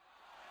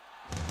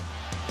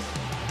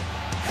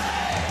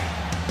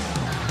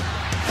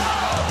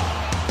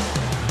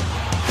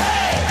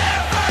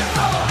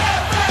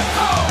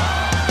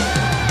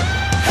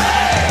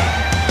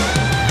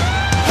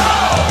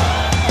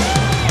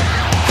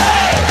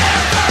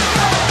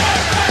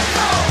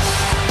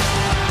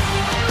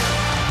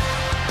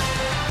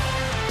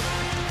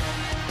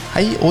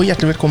Hei og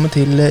hjertelig velkommen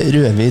til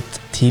Rødhvit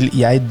til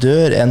jeg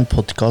dør, en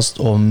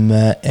podcast om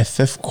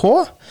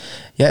FFK.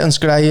 Jeg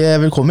ønsker deg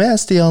velkommen,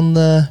 Stian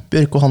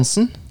Bjørko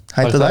Hansen.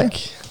 Hei til deg.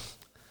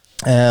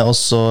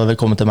 Også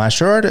velkommen til meg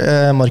selv,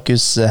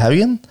 Markus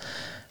Haugen.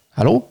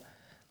 Hallo.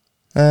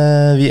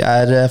 Vi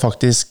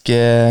faktisk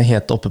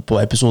helt oppe på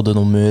episode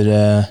nummer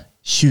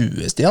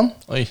 20, Stian.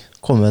 Oi.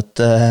 Kommet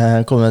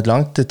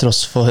langt, til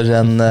tross for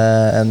en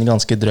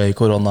ganske drøy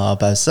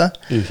koronapause.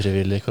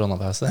 Ufrivillig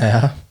koronapause.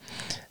 Ja.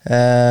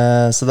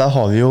 Så da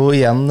har vi jo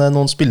igjen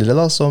noen spillere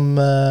da, som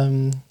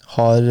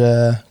har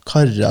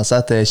karret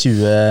seg til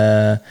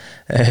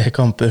 20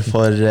 kamper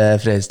for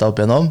Fredrikstad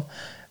opp igjennom.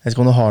 Jeg vet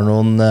ikke om du har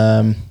noen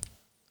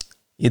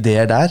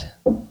ideer der?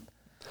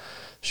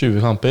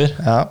 20 kamper?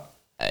 Ja.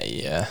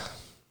 Nei,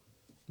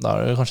 da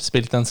har du kanskje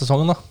spilt den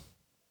sesongen da.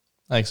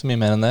 Det ikke så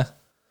mye mer enn det.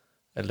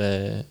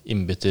 Eller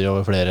innbytter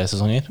over flere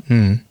sesonger.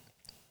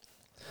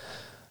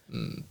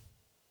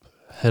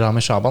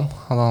 Rami Shaban,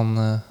 hadde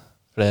han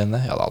flere enn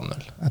det? Ja, det hadde han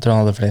vel. Jeg tror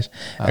han hadde flere. Ja.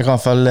 Jeg kan I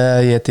hvert fall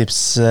gi et tips.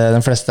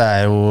 De fleste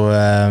jo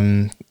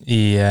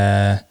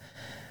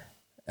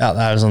ja,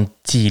 det jo sånn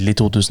tidlig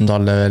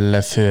 2000-tallet,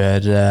 eller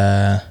før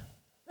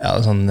ja,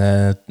 sånn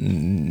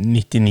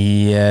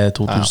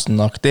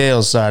 99-2000-aktig,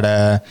 og så det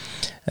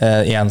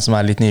en som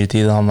litt nyere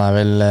tid. Han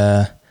vel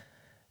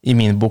I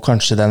min bok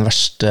kanskje den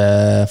verste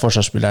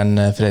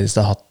forsvarsspilleren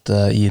Fredrikstad har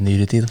hatt I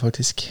nyere tid,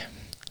 faktisk.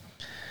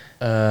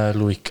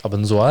 Loic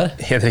Abenzoar.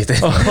 Helt riktig.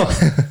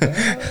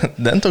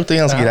 Den tok det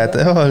ganske greit.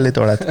 Det var litt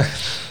ålreit.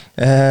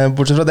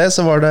 Bortsett fra det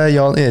så var det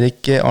Jan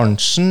Erik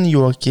Arntzen,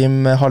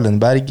 Joakim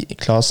Hallenberg,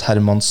 Claes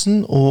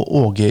Hermansen og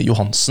Åge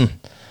Johansen.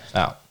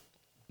 Ja,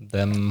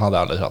 dem hadde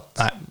jeg aldri hatt.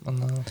 Nei.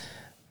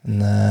 Men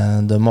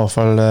de må I hvert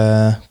fall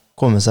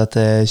komme seg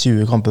til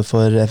 20 kamper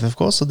for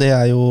FFK, så det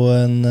jo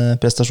en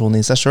prestasjon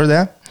I seg selv,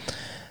 det.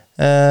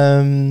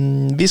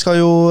 Vi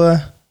skal jo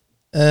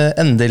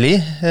endelig,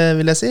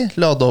 vil jeg si,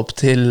 lade opp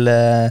til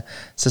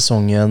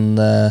sesongen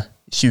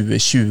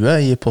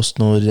 2020 I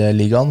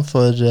PostNord-ligaen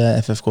for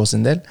FFK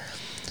sin del.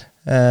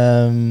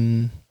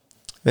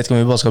 Vet ikke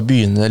om vi bare skal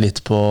begynne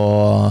litt på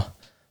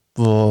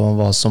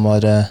hva som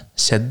har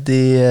skjedd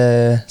I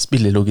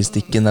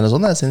spillelogistikken eller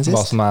sånn, siden sist.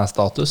 Hva som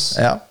status.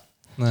 Ja.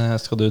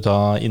 Skal du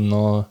ta inn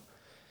og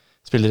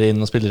spillere inn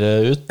og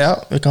spillere ut? Ja,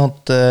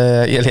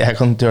 eller jeg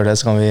kan gjøre det,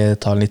 så kan vi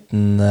ta en liten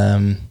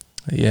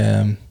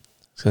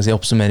skal jeg si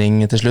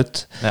oppsummering til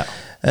slutt. Ja.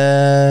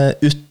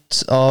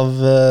 Ut av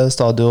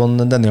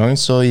stadion denne gangen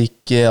så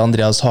gikk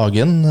Andreas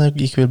Hagen,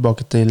 gikk vi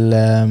tilbake til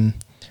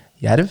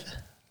Jerv,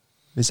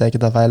 hvis jeg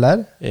ikke tar feil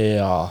der.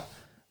 Ja,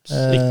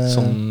 ikke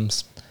som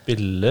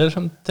spiller,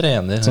 som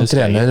trener. Som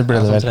trener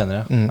ble det vel.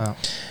 Trener, ja.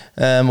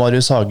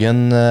 Marius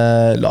Hagen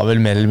la vel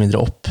mer eller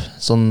mindre opp,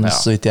 sånn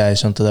så vidt jeg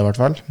skjønte det I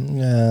hvert fall.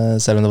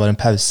 Selv om det var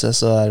en pause,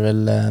 så det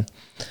vel...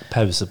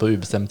 Pause på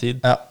ubestemt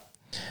tid. Ja.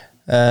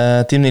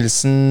 Tim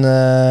Nilsen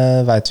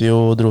vet vi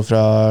jo dro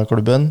fra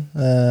klubben.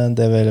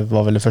 Det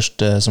var vel det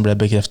første som ble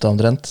bekreftet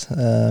omtrent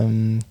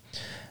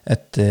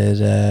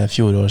etter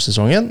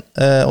fjorårssesongen.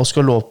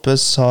 Oskar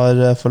Lopez har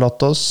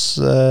forlatt oss.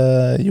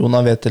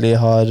 Jona Veteli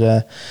har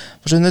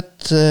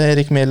forsvunnet.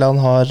 Erik Mæland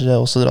har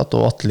også dratt,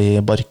 og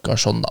Atli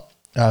Barkarsson da.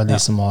 Ja, de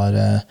som har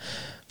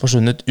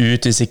forsvunnet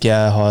ut, hvis ikke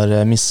jeg har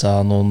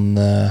misset noen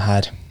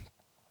her.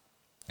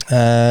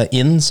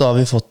 Inn så har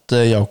vi fått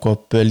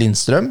Jakob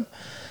Lindstrøm,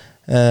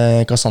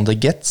 Kassander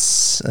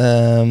Getz,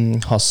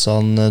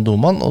 Hassan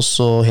Doman, og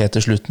så helt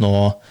til slutt nå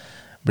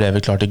ble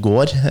vi klart I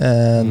går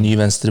ny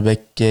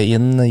venstrebekk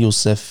inn,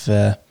 Josef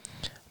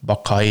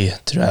Bakai,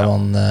 tror jeg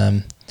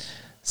man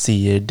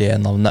sier det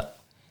navnet.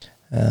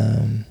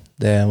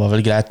 Det var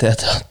vel greit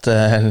etter at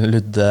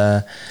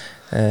Ludde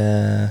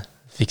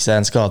fikk seg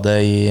en skade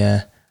I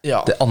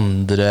det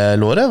andre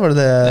låret, var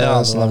det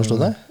sånn jeg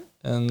forstod det?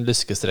 En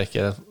lyskestrekk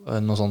eller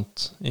noe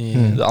sånt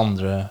I det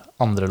andre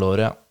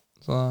låret, ja.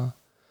 Så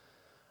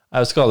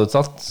jo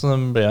skadeutsatt, så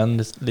det ble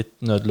en litt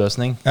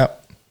nødløsning. Ja.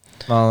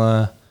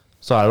 Men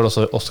så det vel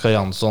også Oskar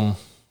Jansson,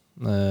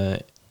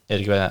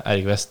 Erik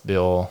Vestby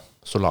og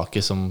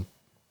Solaki som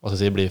hva skal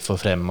jeg si, blir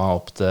forfremmet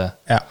opp til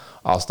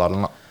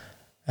avstanden.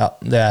 Ja,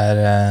 det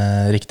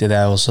riktig.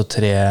 Det også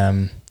 3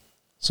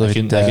 så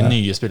vidt, det ikke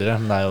nye spillere,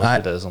 men det jo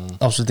spillere som...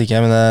 Absolutt ikke,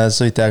 men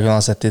så vidt jeg kunne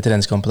ha sett I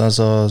treningskampene,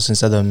 så synes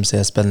jeg de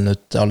ser spennende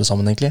ut alle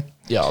sammen, egentlig.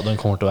 Ja, de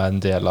kommer til å være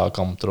en del av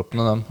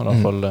kamptroppene, I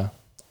hvert fall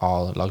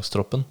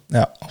A-lagstroppen.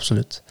 Ja,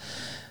 absolutt.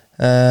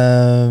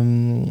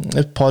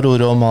 Et par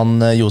ord om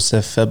han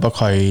Josef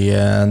Bakai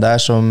der,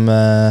 som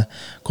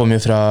kom jo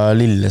fra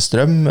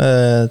Lillestrøm,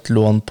 et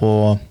lån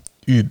på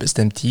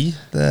ubestemt tid.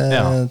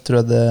 Tror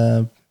jeg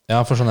det...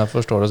 Ja, for sånn jeg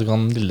forstår det, så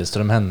kan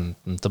Lillestrøm hente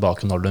den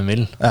tilbake når de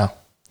vil. Ja.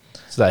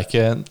 Så det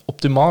ikke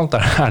optimalt,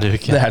 det det jo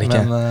ikke. Det det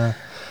ikke. Men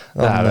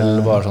det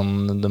vel bare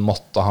sånn, de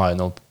måtte ha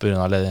inn opp på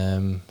grunn av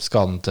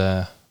skaden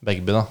til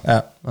Begby da.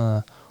 Ja.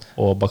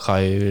 Og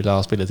Bakai vil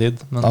ha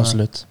spilletid. Men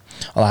absolutt.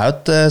 Han jo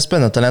et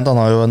spennende talent. Han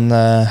har jo en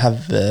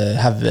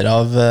hauger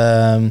av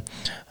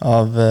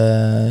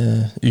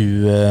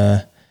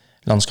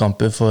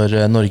landskamper for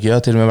Norge.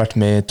 Har til og med vært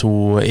med I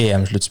 2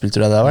 EM-sluttspill,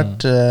 tror jeg det har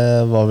vært.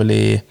 Var vel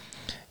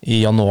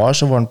i januar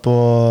så var han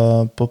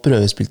på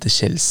prøvespill til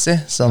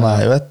Chelsea, så han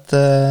er jo et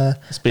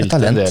Spilte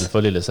talent. en del for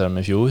Lillestrøm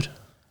i fjor.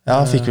 Ja,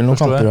 han fikk vel noen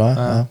forstår jeg. kamper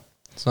også. Ja.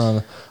 Så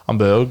han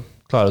bør jo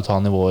klare å ta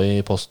nivået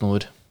i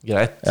PostNord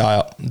greit.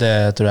 Ja,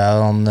 det tror jeg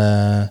han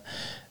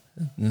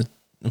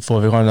får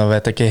vi kanskje, jeg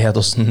vet ikke helt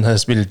hvordan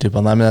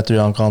spillertypen er, men jeg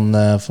tror han kan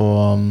få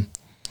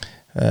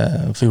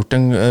gjort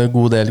en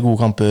god del gode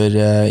kamper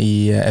i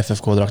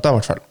FFK-drakta i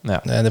hvert fall. Ja.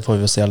 Det får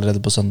vi jo se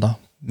allerede på søndag,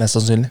 mest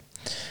sannsynlig.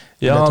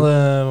 Ja, for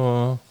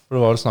det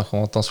var vel snakk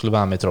om at han skulle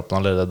være med i troppen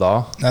allerede da.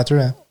 Jeg tror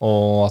det.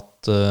 Og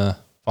at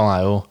han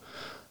er jo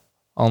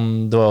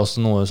det var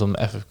også noe som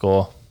FFK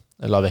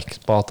la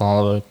vekt på, at han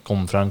hadde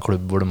kommet fra en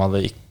klubb hvor de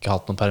hadde ikke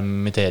hatt noen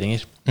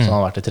permitteringer. Så han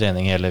hadde vært i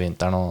trening hele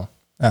vinteren og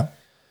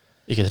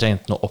ikke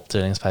trengt noen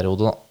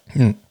opptreningsperiode da.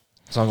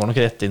 Så han går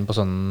nok rett inn på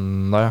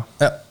søndag.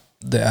 Ja,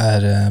 det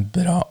er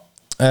bra.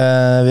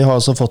 Vi har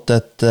også fått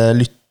et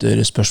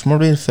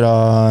lytterspørsmål fra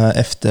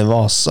FT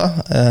Vasa,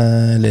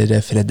 eller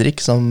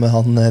Fredrik som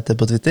han heter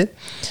på Twitter.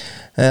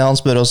 Han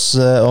spør oss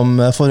om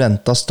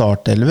forventet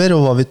startelver,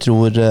 og hva vi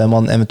tror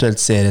man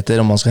eventuelt ser etter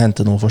om man skal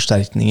hente noen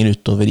forsterkninger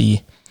utover i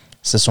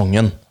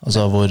sesongen,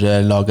 altså hvor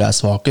laget er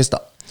svakest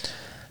da.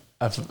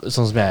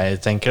 Sånn som jeg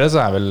tenker det,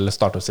 så er vel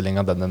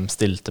startoppstillingen den de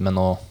stilte med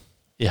nå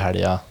i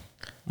helga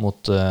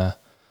mot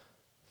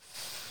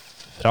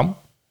Fram.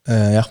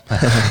 Ja,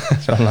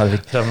 Fram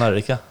Larvik. Fram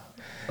Larvik, ja.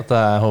 At det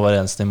er Håvard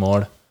Jensen i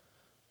mål.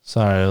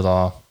 Så er det jo da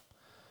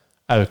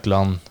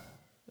Aukland,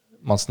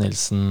 Mads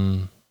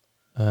Nilsen,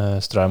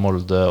 Stray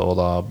Molde og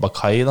da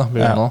Bakai da,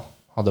 blir det nå.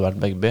 Hadde vært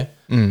Begby.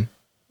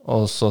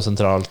 Og så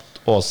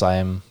sentralt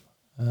Åsheim,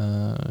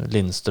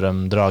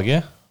 Lindstrøm,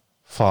 Drage,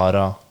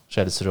 Fara,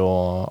 Kjelsrud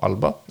og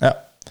Alba. Ja.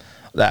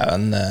 Det er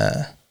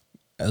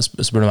jo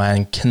spør du meg,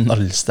 en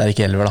knallsterk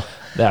elver da.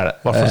 Det er det.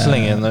 I hvert fall så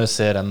lenge når vi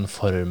ser den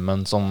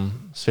formen som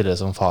spiller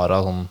som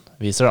Fara sånn,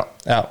 viser da.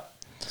 Ja,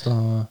 så.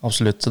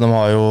 Absolutt. Det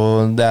er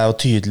jo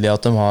tydelig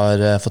at de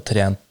har fått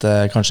trent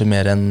kanskje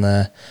mer enn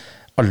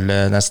alle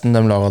nesten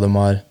de lagene de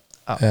har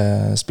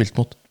spilt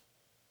mot.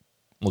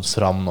 Mot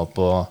Fram nå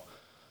på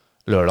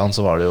lørdagen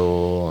så var det jo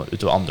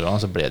utover andre gang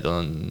så ble det jo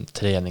en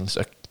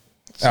treningsøkt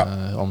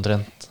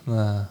omtrent.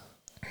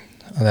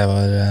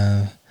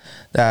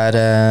 Det er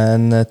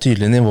en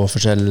tydelig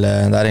nivåforskjell.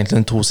 Det er egentlig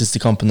de 2 siste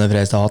kampene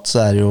Fredrikstad har hatt, så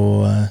er det jo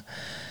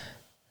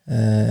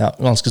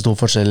ganske stor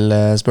forskjell,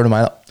 spør du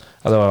meg da.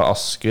 Ja, det var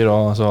Asker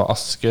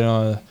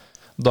og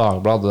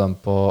Dagblad hadde dem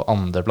på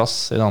andreplass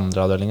i den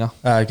andre avdelingen.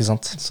 Ja, ikke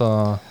sant. Så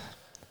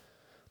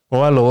må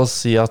være lov å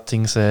si at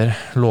ting ser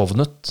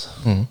lovende ut.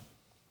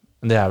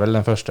 Det er vel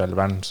den første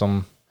elveren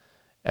som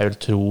jeg vil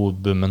tro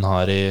Bummen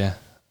har i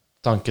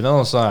tankene,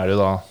 og så er det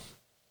jo da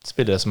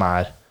spillere som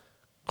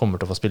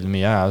kommer til å få spille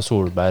mye. Det er jo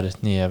Solberg,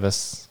 Nieves,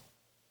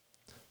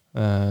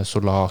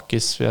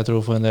 Solakis, vil jeg tro,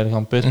 for en del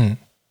kamper.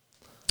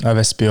 Ja,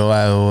 Vestby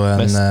er jo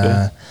en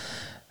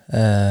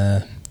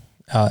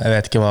jeg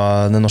vet ikke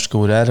hva det norske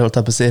ordet er, holdt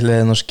jeg på å si, eller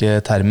den norske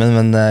termen,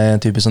 men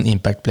en typisk sånn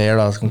impact player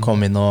da, som kan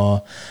komme inn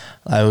og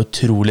er jo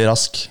utrolig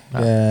rask.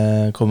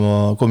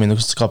 Komme inn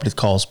og skape litt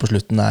kaos på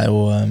slutten er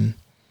jo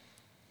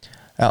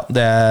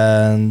det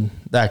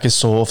er ikke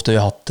så ofte vi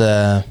har hatt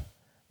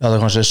vi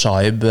hadde kanskje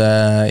Shaib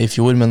i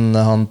fjor, men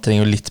han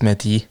trenger jo litt mer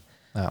tid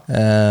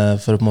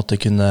for å på en måte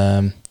kunne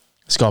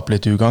skape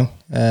litt utgang.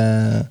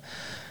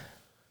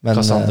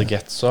 Kassander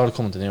Getzo har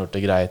kommet inn og gjort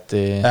det greit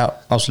i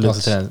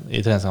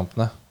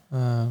treningskampene.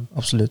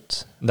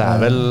 Absolutt. Det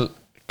er vel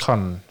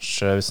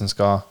kanskje, hvis en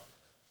skal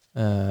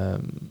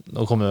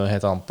nå kommer jo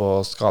helt an på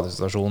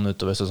skadesituasjonen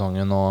utover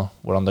sesongen og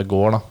hvordan det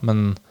går da, men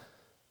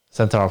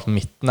sentralt på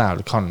midten er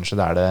vel kanskje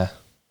der det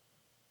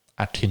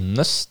er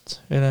tynnest.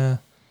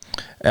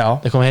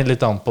 Det kommer helt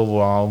litt an på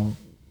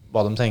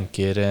hva de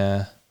tenker.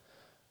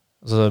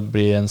 Altså det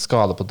blir en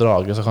skade på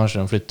Drage, så kanskje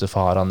de flytter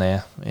Fara ned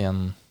i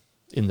en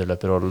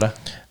indreløperrolle.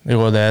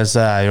 Jo, det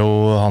så er jo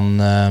han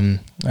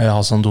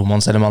Hassan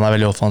Doman, selv om han er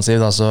veldig offensiv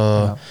da, så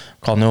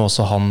kan jo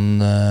også han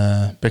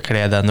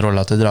bekle den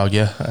rollen til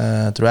Drage,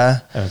 tror jeg.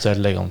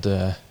 Eventuelt legge han til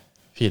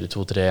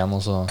 4-2-3-1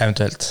 og så.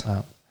 Eventuelt.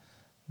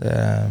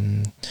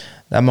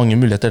 Det er mange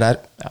muligheter der.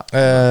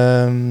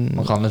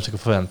 Man kan liksom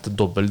ikke forvente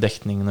dobbelt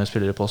dekning når vi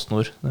spiller i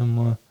PostNord.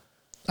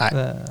 Nei,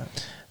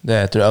 det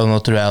tror jeg. Nå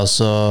tror jeg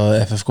også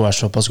FFK er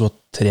såpass godt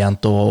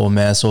trent og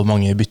med så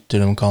mange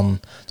bytter. De kan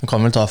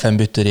vel ta 5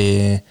 bytter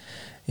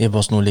i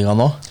PostNord-ligaen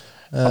nå.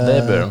 Ja, det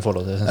bør de få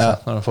lov til, synes jeg,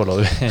 når de får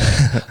lov i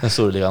den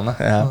store ligaen.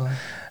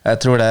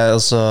 Jeg tror det,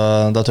 altså,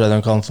 da tror jeg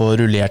de kan få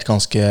rullert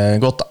ganske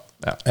godt da.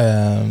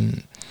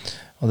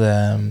 Og det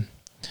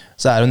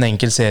så er det jo en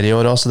enkel serie i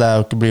år også, så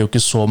det blir jo ikke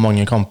så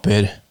mange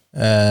kamper.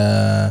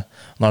 Da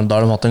har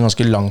de hatt en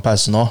ganske lang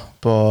pause nå,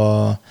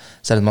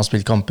 selv om man har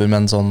spilt kamper,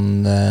 men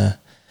sånn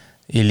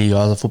i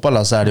ligafotball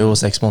så er det jo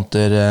 6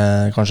 måneder,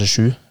 kanskje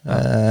 7,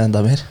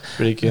 enda mer.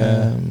 Blir ikke,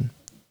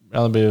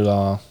 det blir jo da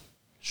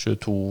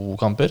 22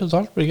 kamper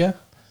totalt, blir det ikke?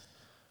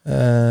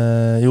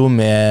 Jo,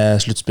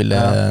 med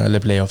sluttspillet, eller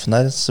playoffen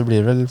der, så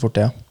blir det vel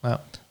fort det,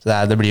 Så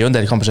det blir jo en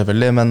del kamper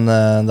selvfølgelig, men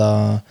da...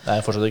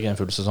 Det fortsatt ikke en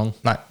full sesong.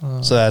 Nei,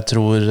 så jeg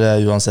tror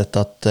uansett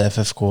at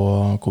FFK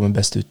kommer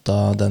best ut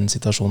av den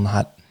situasjonen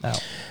her. Ja.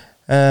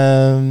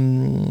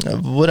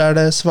 Hvor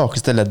det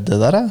svakeste leddet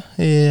der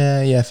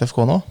i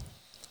FFK nå?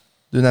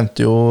 Du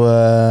nevnte jo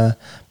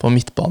på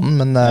midtbanen,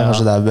 men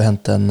kanskje der bør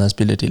hente en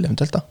spiller til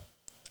eventuelt da?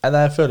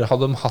 Nei, jeg føler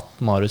hadde de hatt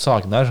Marius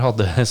Hagen der, så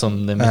hadde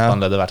sånn,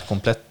 midtbaneleddet vært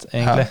komplett,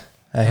 egentlig.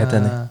 Ja, jeg helt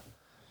enig.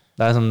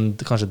 Det sånn,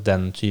 kanskje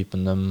den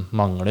typen de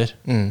mangler,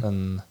 den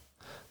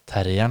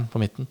terrieren på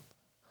midten.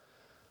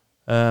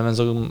 Men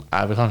så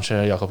vel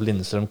kanskje Jakob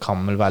Lindstrøm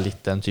kan vel være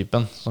litt den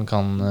typen, som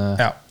kan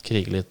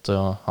krige litt.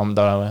 Og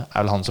det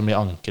vel han som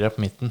blir ankeret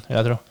på midten,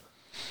 jeg tror.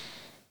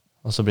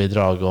 Og så blir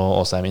Drage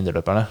og Åsheim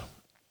indreløperne.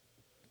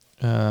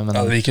 Men,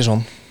 det virker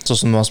sånn. Sånn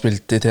som du har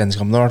spilt i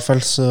treningskampene i hvert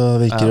fall, så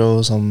virker det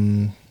jo som...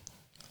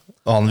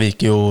 Og han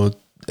virker jo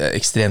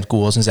ekstremt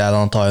god, synes jeg.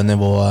 Han tar jo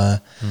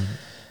nivået...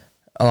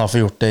 Han har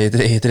fått gjort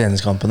det i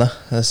treningskampene.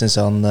 Det synes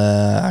jeg han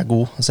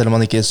god. Selv om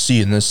han ikke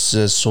synes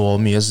så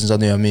mye, synes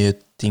han gjør mye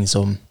ting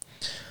som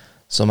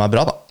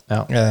bra da.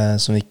 Ja.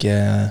 Som ikke...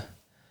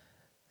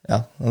 Ja,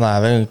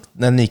 han vel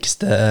den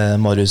likeste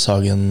Marius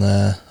Hagen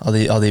av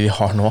de vi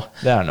har nå.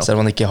 Det nok. Selv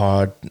om han ikke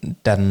har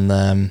den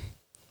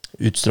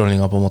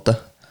utstrålingen på en måte.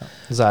 Ja.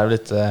 Så det jo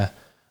litt...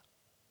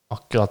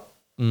 akkurat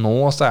nå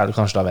så det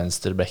kanskje da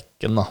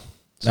venstrebekken da,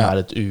 som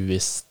et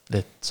uvisst,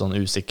 litt sånn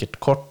usikkert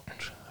kort.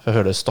 For jeg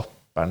føler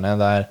stopperne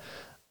der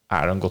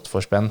de godt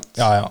forspent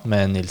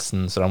med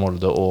Nilsen,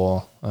 Stramolde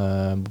og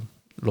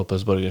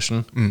Lopez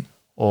Borgersen.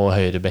 Og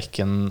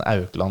høyrebekken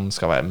Aukland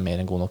skal være mer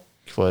enn god nok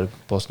for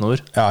på snor.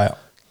 Ja.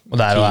 Og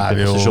der vi jo...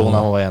 Keeperposisjonen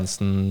Håvard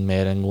Jensen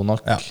mer enn god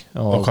nok. Ja.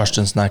 Og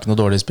Karstensen ikke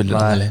noe dårlig spiller.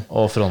 Nei,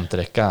 og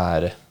frontrekka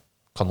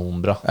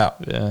kanonbra. Ja.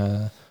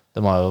 De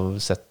har jo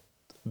sett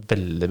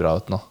veldig bra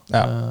ut nå.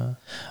 Ja.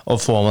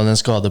 Og får man en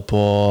skade på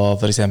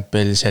for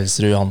eksempel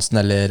Kjelsrud Johansen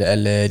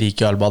eller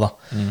Rike Alba da,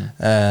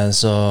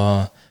 så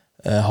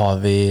har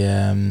vi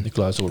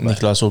Nikolai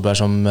Solberg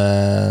som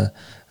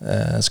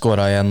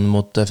skåret igjen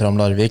mot Fram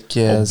Larvik.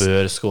 Og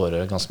bør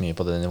skåre ganske mye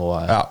på det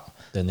nivået her. Ja.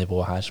 Det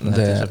nivået her som det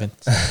heter så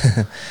fint.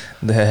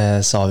 Det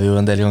sa vi jo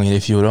en del ganger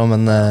i fjor også,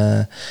 men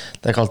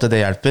det ikke alltid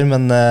det hjelper,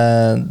 men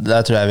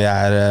der tror jeg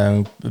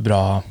vi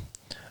bra.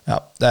 Ja,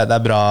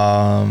 det bra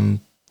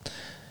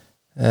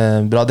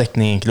bra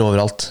dekning egentlig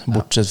overalt,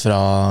 bortsett fra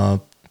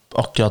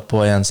akkurat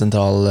på en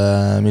sentral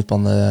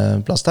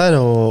midtbaneplass der,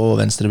 og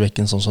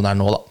venstrebekken sånn som det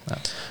nå da. Ja.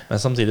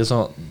 Men samtidig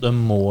så, det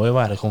må jo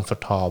være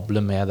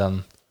komfortable med den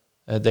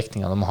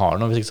dekningen de har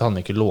nå, hvis ikke så hadde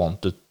de ikke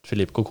lånt ut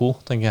Philippe Coco,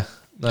 tenker jeg.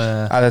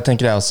 Det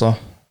tenker jeg også.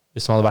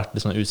 Hvis man hadde vært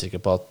litt sånn usikker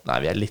på at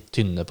vi litt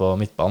tynne på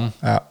midtbanen,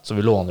 så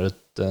vi låner ut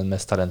den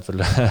mest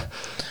talentfulle.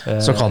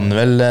 Så kan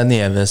vel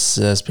Nieves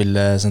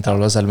spille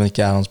sentralt, selv om det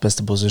ikke hans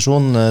beste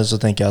posisjon, så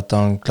tenker jeg at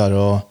han klarer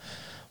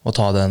å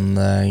ta den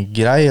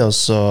grei, og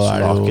så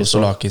det jo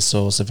Solakis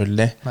og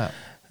selvfølgelig. Ja.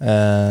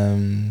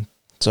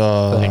 Så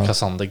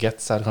Cassander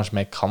Getz det kanskje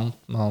mer kant,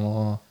 men han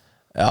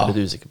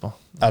litt usikker på.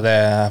 Ja, det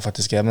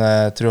faktisk jeg, men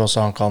jeg tror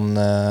også han kan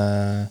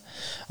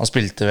han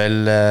spilte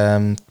vel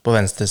på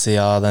venstre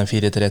siden av den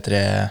 4-3-3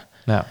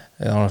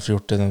 han har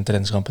gjort den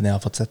treningskampen jeg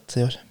har fått sett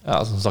i år. Ja,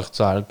 som sagt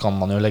så kan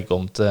man jo legge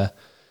om til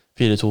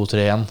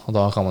 4-2-3-1, og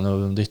da kan man jo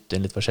dytte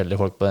inn litt forskjellige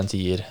folk på den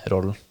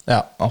 10-rollen.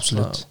 Ja,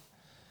 absolutt.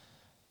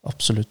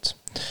 Absolutt.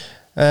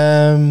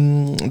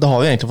 Da har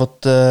vi egentlig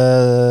fått vi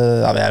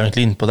jo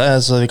egentlig inne på det,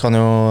 så vi kan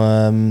jo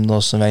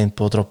nå som vi inne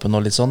på troppen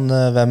og litt sånn,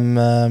 hvem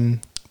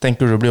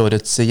tenker du blir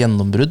årets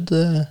gjennombrudd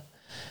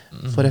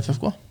for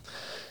FFK?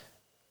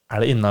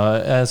 Det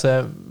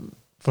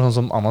for sånn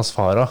som Anas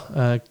Farah,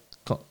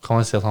 kan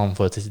man si at han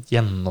får et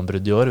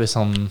gjennombrudd i år, hvis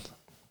han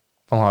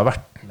har jo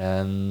vært med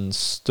en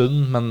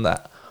stund, men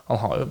han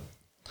har jo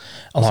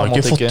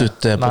ikke fått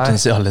ut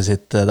potensialet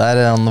sitt der.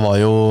 Han var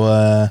jo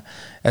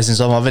jeg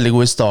synes han var veldig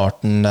god i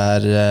starten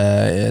der.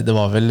 Det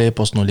var vel i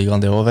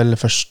PostNord-ligaen det var vel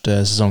første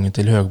sesongen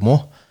til Høgmo.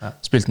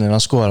 Spilte når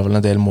han skåret vel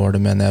en del mål,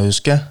 mener jeg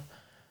husker.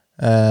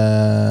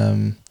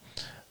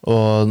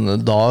 Og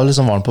da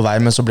liksom var han på vei,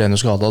 men så ble han jo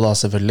skadet da,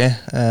 selvfølgelig.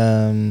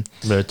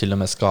 Ble jo til og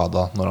med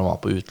skadet når han var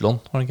på utlån,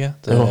 var det ikke?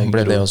 Jo, han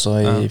ble det også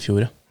i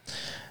fjor.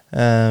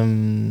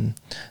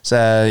 Så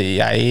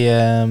jeg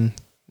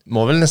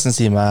må vel nesten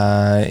si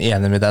meg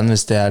enig med den,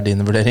 hvis det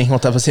din vurdering,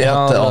 måtte jeg få si.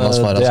 At Anas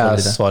Farah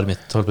det svaret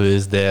mitt,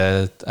 hvis det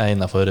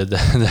innenfor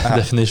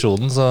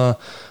definisjonen. Så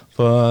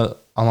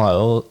han har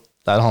jo,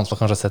 det han som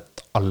kanskje har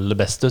sett aller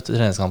best ut i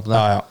treningskampene.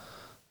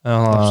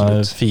 Han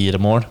har 4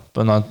 mål.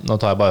 Nå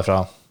tar jeg bare fra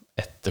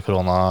etter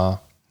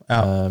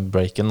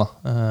korona-breaken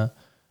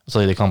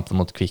så i de kampene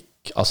mot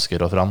Kvikk,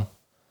 Asker og Fram,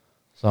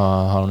 så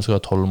har han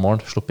skåret 12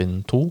 mål, sluppet inn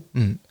 2,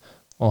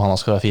 og han har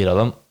skåret 4 av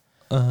dem.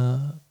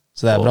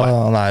 Så det bra.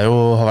 Han har jo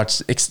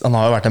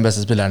vært den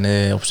beste spilleren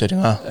i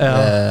oppkjøringen.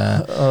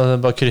 Og det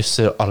bare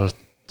krysser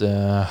alt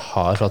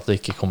har for at det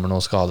ikke kommer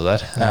noe skade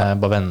der. Jeg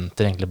bare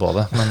venter egentlig på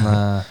det, men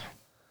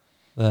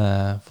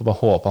får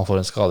bare håpe han får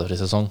en skadefri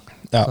sesong.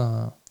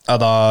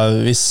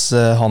 Hvis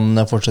han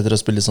fortsetter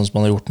å spille sånn som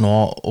han har gjort nå,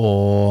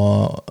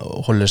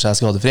 og holder seg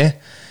skadefri,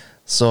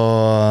 så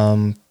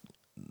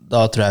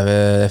da tror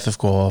jeg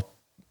FFK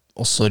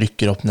også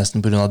rykker opp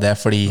nesten på grunn av det,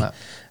 fordi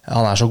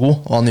han så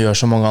god, og han gjør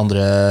så mange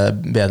andre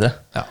bedre.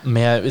 Ja,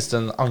 hvis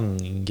den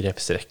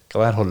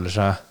angrepsrekka der holder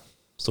seg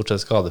stort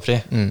sett skadefri,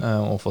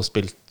 og får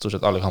spilt stort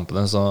sett alle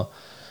kampene, så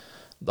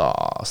da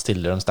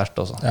stiller de sterkt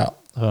også. Ja.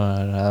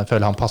 Jeg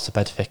føler han passer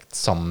perfekt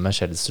sammen med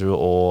Kjelsrud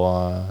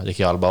og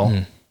Ricky Alba.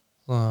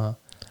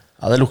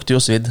 Ja, det lukter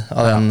jo svidd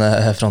av den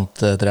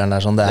fronttreeren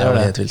der, sånn. Det jo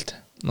helt vilt.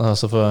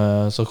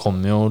 Så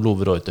kommer jo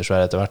Love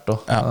Reutersvær etter hvert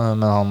også.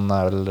 Men han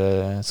vel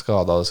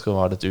skadet, det skal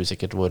være litt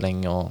usikkert hvor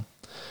lenge, og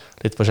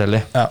litt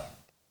forskjellig. Ja,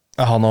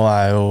 han også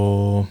jo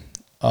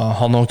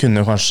han også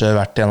kunne kanskje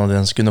vært en av de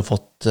som kunne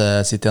fått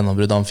sitt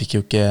gjennombrudd. Han fikk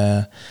jo ikke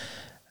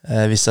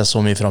vist seg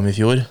så mye fram i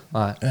fjor.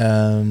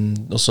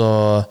 Og så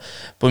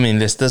på min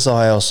liste så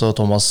har jeg også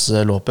Thomas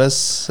Lopez.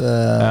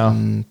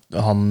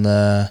 Han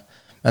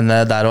men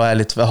der var jeg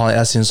litt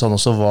jeg synes han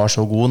også var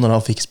så god når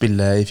han fikk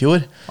spille i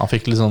fjor. Han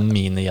fikk litt sånn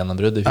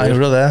mini-gjennombrudd i fjor. Jeg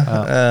gjorde det.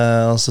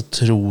 Og så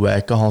tror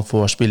jeg ikke han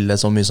får spille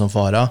så mye som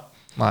Farah.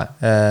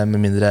 Med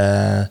mindre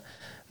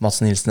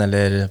Mats Nilsen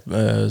eller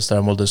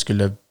Stara Molde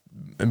skulle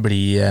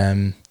bli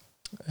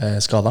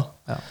skadet.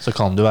 Så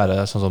kan det jo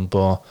være sånn som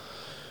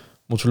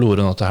mot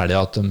Florø nå til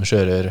helgen, at de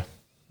kjører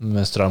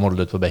med Stara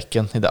Molde ut på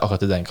bekken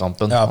akkurat i den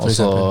kampen, og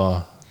så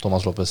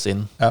Thomas Lopez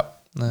inn. Ja,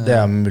 det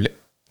mulig.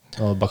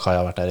 Og Bakay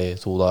har vært der i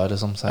 2 dager,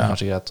 liksom, så det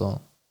kanskje greit å...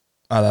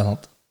 Ja, det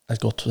sant. Et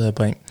godt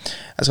poeng.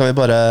 Skal vi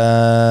bare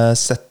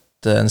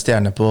sette en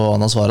stjerne på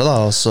Anasvare, da,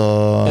 og så...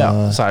 Ja,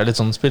 så det litt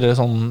sånn spillere,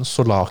 sånn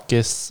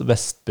Solakis,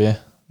 Vestby.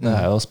 Det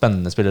jo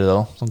spennende spillere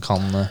da, som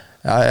kan...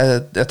 Ja,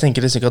 jeg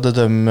tenker liksom ikke at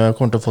de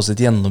kommer til å få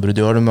sitt gjennombrudd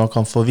i år. De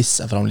kan få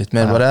visse seg fram litt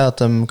mer, bare at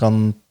de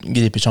kan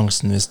gripe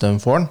sjansen hvis de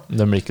får den.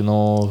 De blir ikke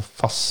noe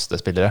faste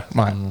spillere.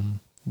 Nei,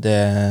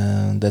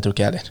 det tror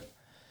ikke jeg heller.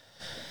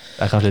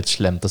 Det kanskje litt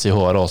slemt å si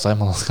Håvard Åsheim,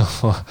 men han skal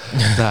få...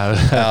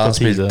 Jeg har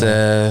spilt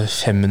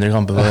 500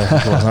 kamper på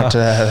FFK snart.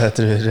 Jeg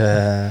tror...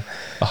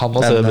 Han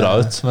må se bra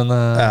ut, men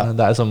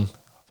det liksom...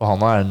 For han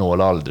det nå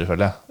eller aldri,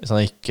 føler jeg. Hvis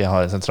han ikke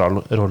har en sentral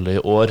rolle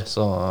i år,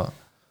 så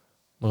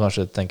må du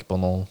kanskje tenke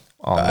på noe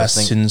annen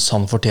løsning. Jeg synes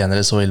han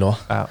fortjener det så ille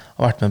også. Han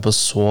har vært med på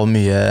så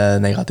mye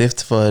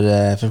negativt for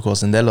FFK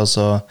sin del, og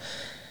så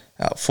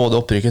få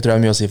det opprykket tror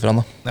jeg mye å si for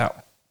han da.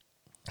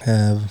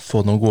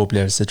 Få noen gode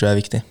opplevelser tror jeg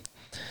er viktig.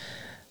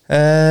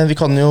 Vi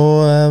kan jo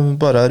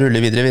bare rulle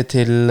videre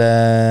til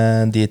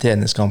de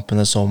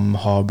treningskampene som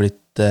har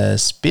blitt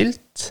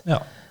spilt.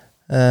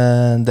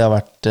 Det har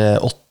vært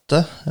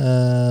 8,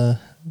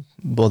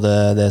 både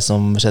det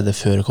som skjedde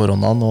før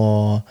koronaen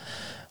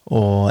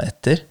og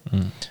etter.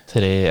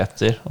 3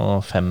 etter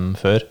og 5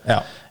 før.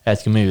 Jeg vet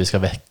ikke hvor mye vi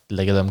skal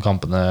vektlegge de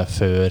kampene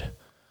før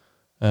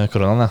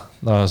koronaen.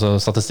 Så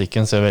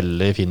statistikken ser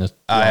veldig fin ut.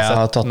 Jeg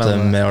har tatt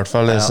dem med i hvert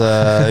fall. Så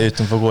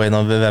utenfor å gå inn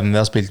over hvem vi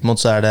har spilt mot,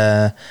 så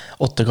det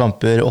 8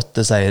 kamper,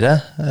 8 seire.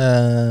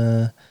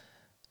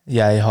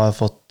 Jeg har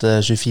fått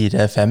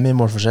 24-5 i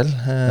målforskjell.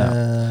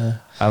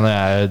 Når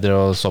jeg drev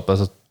og så på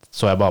det,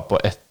 så jeg bare på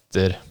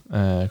etter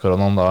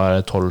koronaen. Da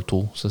det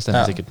 12-2, så det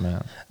stemmer sikkert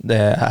med. Det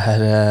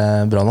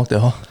bra nok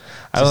det også,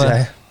 synes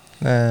jeg.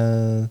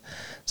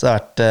 Så det har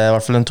vært i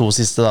hvert fall de 2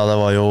 siste da. Det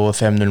var jo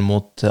 5-0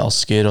 mot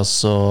Asker, og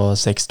så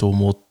 6-2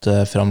 mot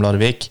Fram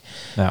Larvik.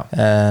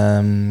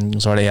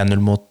 Så var det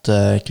 1-0 mot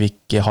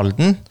Kvikk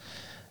Halden.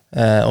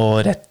 Og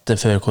rett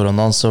før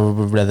koronaen så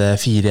ble det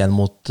 4-1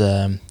 mot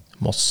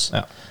Moss.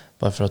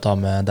 Bare for å ta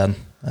med den.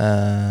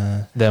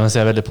 Det man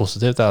ser veldig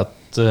positivt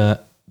at jeg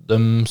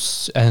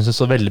synes det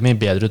så veldig mye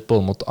bedre ut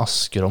både mot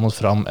Asker og mot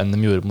Fram enn de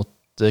gjorde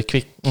mot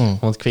Kvikk.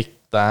 Mot Kvikk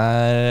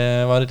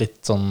der var det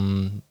litt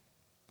sånn...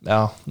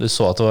 du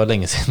så at det var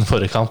lenge siden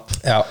forrige kamp.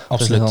 Ja,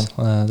 absolutt.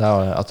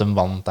 At de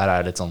vant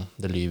der litt sånn,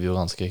 det lyver jo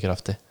ganske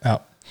kraftig. Da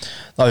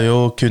har vi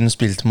jo kun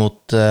spilt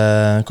mot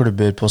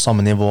klubber på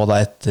samme nivå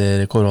da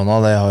etter korona.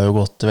 Det har jo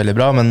gått veldig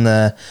bra, men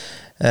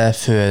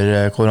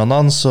før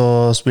koronaen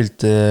så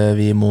spilte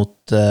vi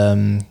mot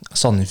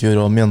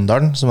Sandefjord og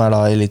Mjøndalen, som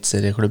da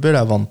elitserieklubber.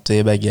 Der vant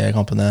vi begge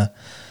kampene.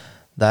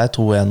 Det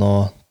 2-1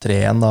 og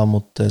 3-1 da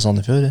mot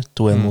Sandefjord,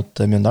 2-1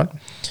 mot Mjøndalen.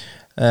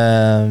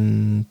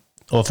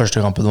 Og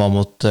første kampen var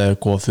mot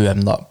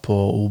KFUM da, på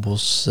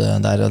Obos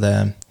der, og det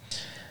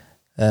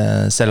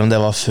selv om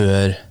det var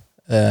før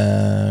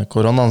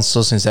koronaen,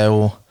 så synes jeg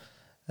jo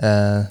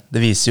det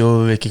viser jo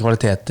hvilke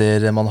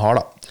kvaliteter man har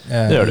da,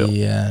 det gjør det jo.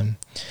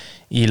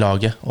 I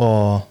laget,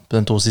 og på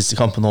de 2 siste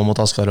kampene mot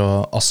Asker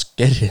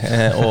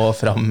og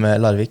Fram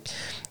Larvik,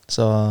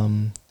 så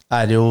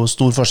det jo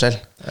stor forskjell,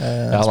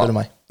 spør du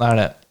meg. Det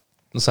det.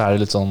 Så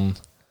det litt sånn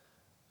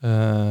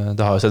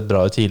det har jo sett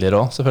bra ut tidligere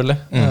også,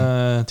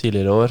 selvfølgelig.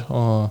 Tidligere år,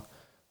 og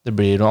det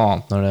blir noe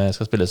annet når det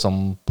skal spilles som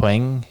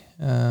poeng.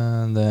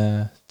 Det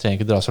trenger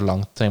ikke dra så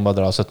langt, trenger bare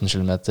dra 17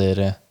 km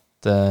til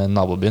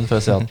nabobyen for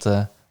å si at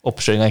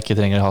oppkjøringen ikke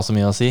trenger å ha så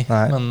mye å si.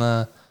 Men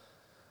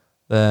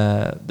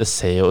det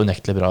ser jo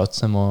unektelig bra ut,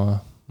 så det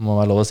må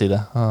være lov å si det.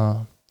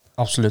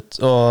 Absolutt.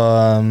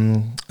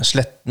 Og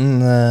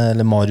Sletten,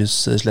 eller Marius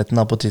Sletten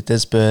da på Twitter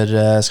spør,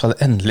 skal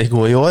det endelig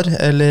gå i år,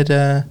 eller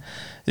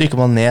rykker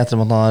man ned etter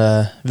at man har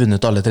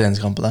vunnet alle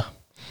treningskampene?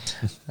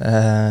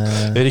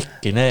 Vi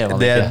rykker ned, gjør man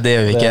ikke. Det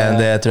gjør vi ikke,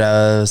 det tror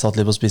jeg satt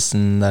litt på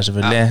spissen der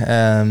selvfølgelig.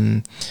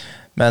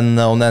 Men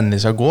om det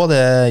endelig skal gå,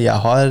 jeg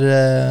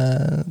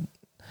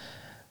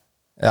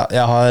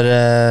har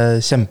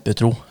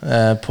kjempetro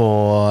på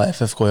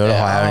FFK i år, det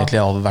har jeg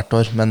egentlig av hvert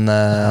år, men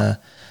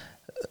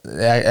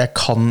jeg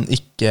kan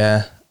ikke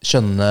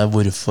skjønne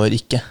hvorfor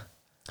ikke.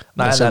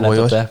 Nei, det er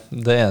nettopp det.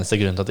 Det eneste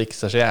grunnen til at det ikke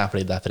skal skje, er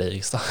fordi det er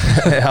Fredrikstad.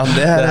 Ja,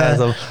 det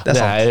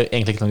er jo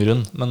egentlig ikke noen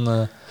grunn, men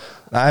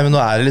nei, men nå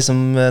er det liksom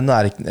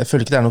jeg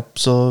føler ikke det er noe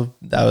så,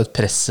 det er jo et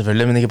press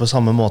selvfølgelig, men ikke på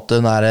samme måte.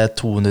 Nå er det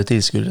 200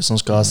 tilskuere som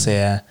skal se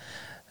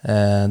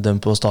dem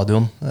på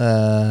stadion,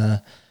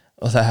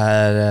 og det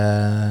her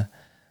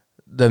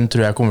de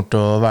tror jeg kommer til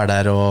å være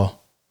der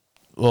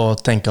og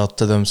tenke at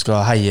de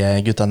skal heie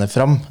guttene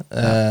fram.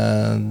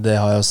 Det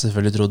har jeg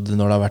selvfølgelig trodd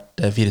når det har vært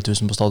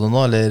 4000 på stadion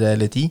nå,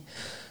 eller 10.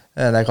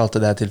 Det er ikke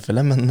alltid det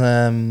tilfellet, men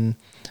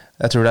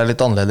jeg tror det er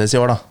litt annerledes i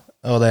år da.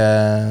 Og det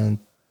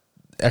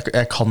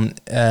jeg kan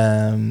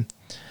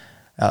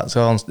jeg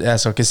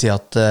skal ikke si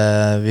at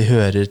vi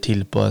hører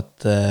til på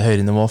et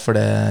høyere nivå, for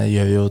det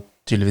gjør vi jo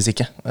tydeligvis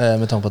ikke,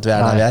 med tanke på at vi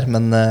er der vi er,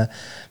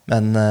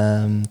 men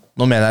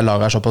nå mener jeg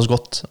laget er såpass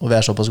godt, og vi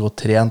er såpass godt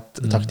trent,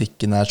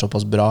 taktikken er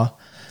såpass bra.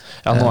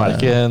 Ja, nå er det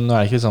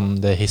ikke liksom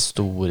det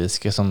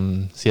historiske som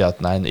sier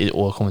at nei, i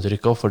år kommer vi til å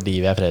rykke opp fordi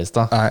vi er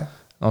Fredrikstad. Nei.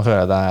 Nå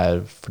føler jeg det er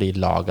fordi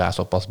laget er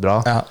såpass bra.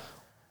 Ja.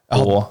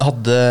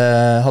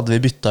 Hadde vi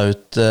byttet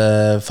ut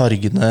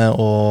fargene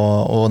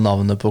og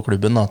navnet på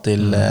klubben da,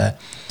 til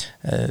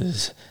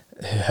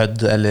Hødd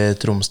eller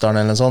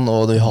Tromsdalen eller noe sånt,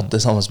 og vi hadde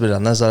de samme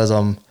spillerne, så er det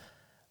sånn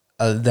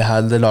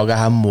det laget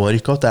her må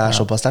rykke opp, det er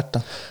såpass sterkt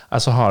da.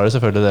 Så har du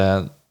selvfølgelig det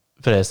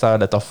Fredrikstad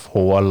er dette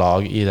få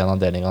lag i den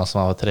avdelingen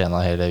som har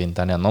trenet hele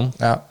vinteren gjennom.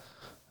 Ja.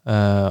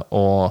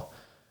 Og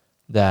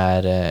det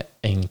er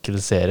enkel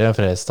serie.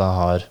 Fredrikstad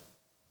har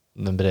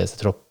den bredeste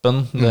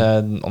troppen.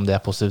 Om det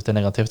er positivt eller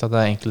negativt at det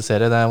er enkel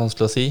serie, det er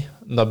vanskelig å si.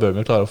 Da bør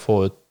vi klare å få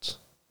ut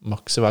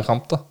maks i hver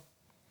kamp da.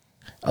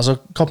 Altså,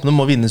 kampene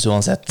må vinnes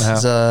uansett. Ja.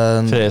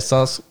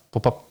 Fredrikstad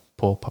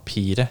på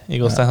papiret i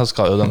Gåstein, så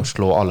skal jo de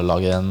slå alle lag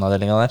i den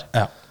avdelingen der.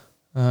 Ja.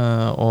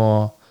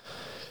 Og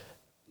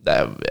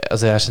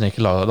jeg kjenner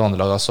ikke det andre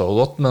laget så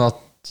godt, men at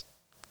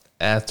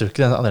jeg tror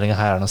ikke denne avdelingen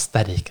her er noe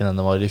sterkere enn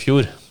den var i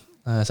fjor,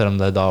 selv om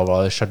det da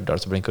var Stjørdal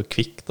og Blink og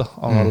Kvikk da,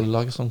 av alle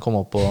lag som kom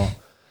opp og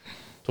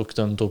tok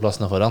de 2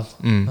 plassene foran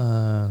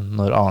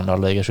når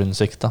Arendal og Egersund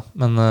svikta.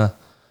 Men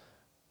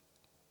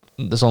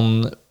det er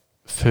sånn,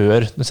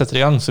 før du setter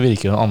i gang så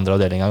virker den andre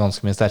avdelingen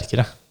ganske mye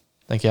sterkere,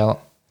 tenker jeg da.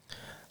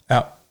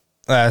 Ja,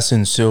 jeg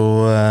synes jo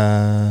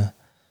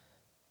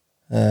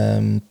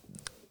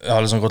jeg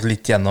har liksom gått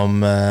litt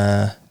gjennom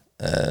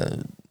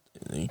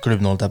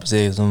klubben, holdt jeg på å si,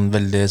 sånn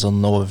veldig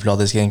sånn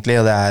overfladisk egentlig,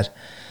 og det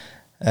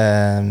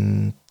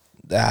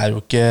er jo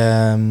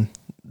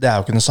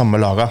ikke noe samme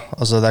laga.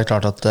 Altså det er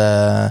klart at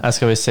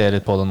skal vi se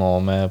litt på det nå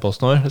med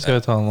PostNord? Skal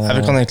vi ta noe? Ja,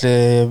 vi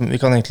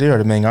kan egentlig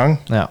gjøre det med en gang.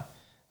 Ja.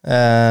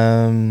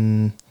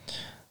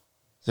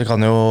 Så vi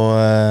kan jo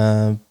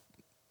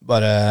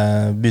bare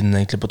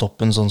begynne egentlig på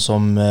toppen, sånn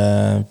som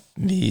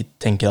vi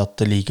tenker at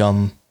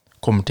ligaen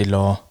kommer til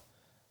å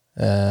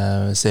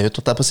se ut,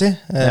 holdt jeg på å si.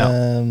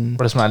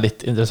 For det som er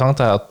litt interessant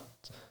er at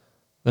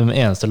de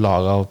eneste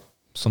laget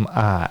som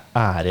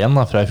er igjen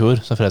da, fra i fjor,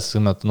 som Fredrikstad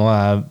skal møte nå,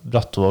 er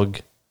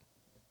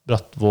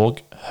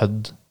Brattvåg,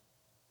 Hødd,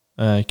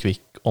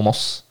 Kvikk og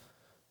Moss.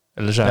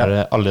 Ellers er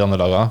det alle de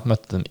andre lagene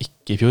møtte dem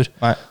ikke i fjor.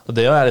 Nei. Og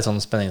det er litt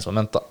sånn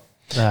spenningsmoment da.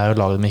 Det er jo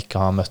laget de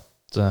ikke har møtt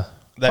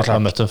har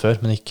møtt dem før,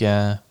 men ikke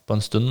på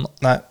en stund da.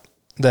 Nei,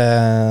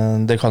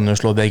 det kan jo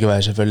slå begge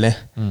veier selvfølgelig.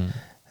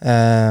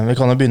 Vi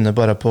kan jo begynne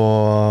bare på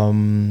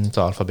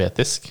så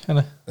alfabetisk,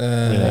 eller?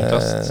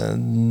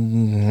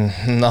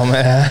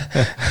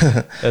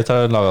 Jeg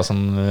tar laget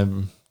som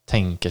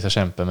tenker seg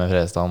kjempe med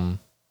Fredrikstad.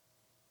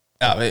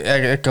 Ja,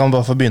 jeg kan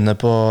bare få begynne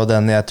på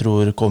den jeg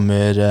tror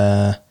kommer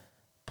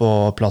på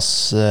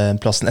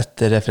plassen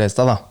etter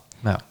Fredrikstad da.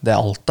 Ja. Det er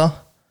Alta.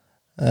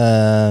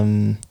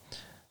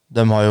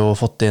 De har jo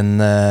fått inn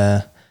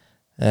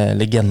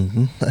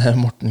legenden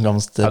Morten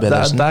Gamst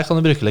Pedersen. Der kan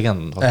du bruke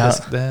legenden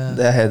faktisk. Ja,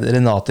 det er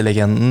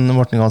Renati-legenden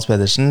Morten Gamst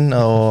Pedersen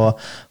og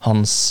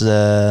Hans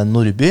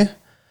Nordby.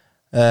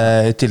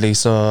 I tillegg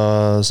så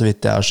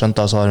vidt jeg har skjønt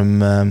da, så har de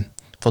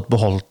fått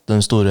beholdt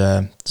den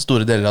store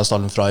deler av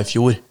stallen fra i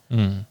fjor,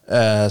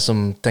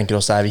 som tenker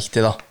også er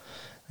viktig da,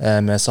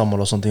 med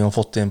samhold og sånne ting, og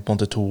fått inn på en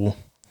måte 2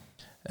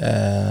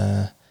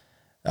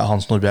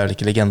 Hans Nordby er vel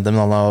ikke legende, men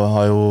han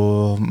har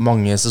jo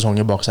mange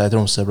sesonger bak seg i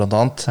Tromsø blant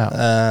annet. Ja.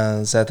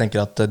 Så jeg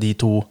tenker at de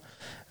 2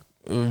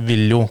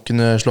 vil jo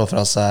kunne slå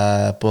fra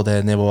seg på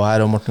det nivået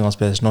her, og Morten Gans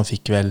Pedersen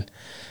fikk vel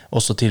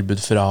også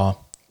tilbud fra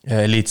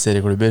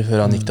elitserieklubber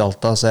før han gikk til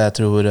Alta, så jeg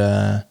tror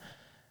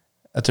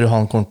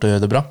han kommer til å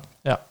gjøre det bra.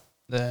 Ja,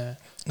 det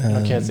er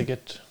nok helt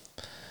sikkert.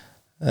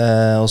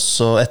 Og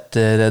så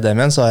etter dem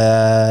igjen så har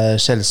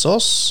jeg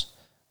Kjelsås.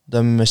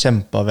 De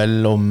kjempet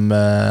vel om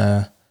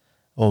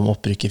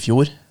opprykk i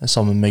fjor,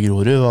 sammen med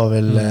Grorud var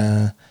vel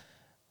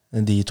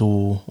de 2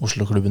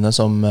 Oslo-klubbene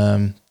som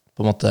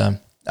på en måte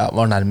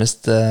var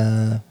nærmest,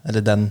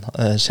 eller den,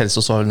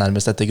 Kjelsås var vel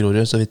nærmest etter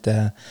Grorud, så vidt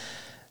jeg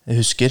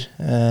husker.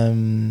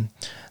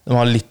 De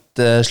har litt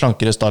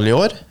slankere stall i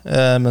år,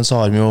 men så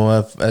har de jo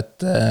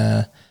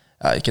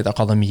ikke et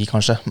akademi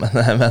kanskje, men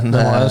de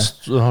har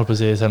holdt på å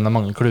si, selv om det er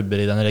mange klubber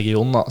i den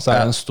regionen, da, så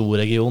det en stor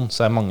region, så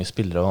det mange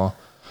spillere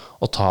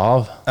å ta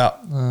av. Ja,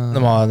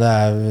 det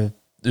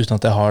uten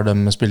at jeg har de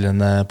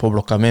spillerne på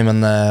blokka mi,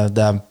 men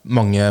det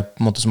mange på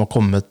en måte, som har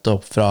kommet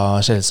opp fra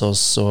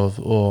Kjelsås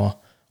og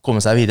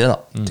kommet seg videre da,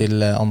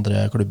 til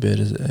andre klubber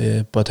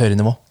på et høyere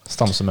nivå.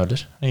 Stamse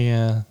Møller,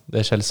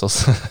 det Kjelsås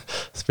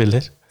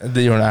spiller.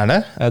 Det gjør han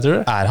det? Jeg tror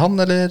det. Han,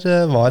 eller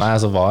var? Nei,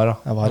 altså var da.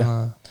 Ja, var, ja.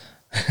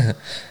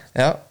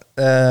 Ja,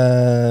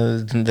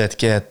 vet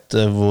ikke helt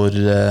hvor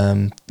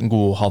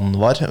god han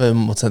var, i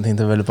motsetning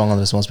til veldig mange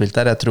andre som har spilt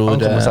der. Jeg tror,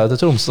 han kommer seg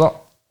til Tromsø da.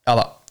 Ja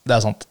da,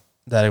 det sant.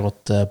 Det et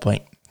godt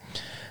poeng.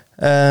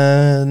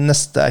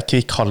 Neste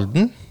Kvikk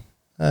Halden.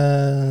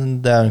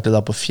 Det egentlig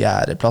da på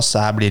 4. plass.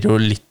 Her blir det jo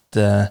litt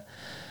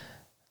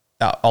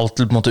alt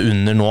på en måte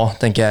under nå,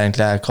 tenker jeg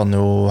egentlig. Her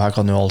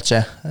kan jo alt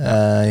skje,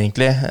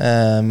 egentlig.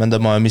 Men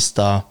de har jo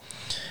mistet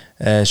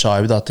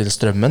Shaib da, til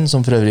Strømmen,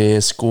 som for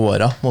øvrig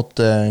skåret mot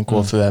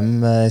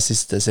KFUM i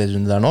siste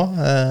serierunde der nå.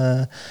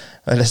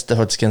 Jeg leste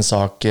faktisk en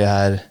sak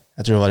her,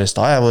 jeg tror det var i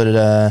stad,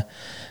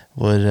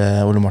 hvor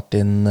Ole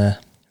Martin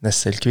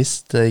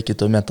Nesselqvist gikk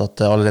ut og mente at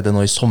allerede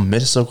nå i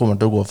sommer så kommer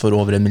det til å gå for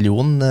over 1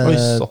 million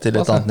til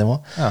et annet nivå.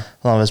 Ja.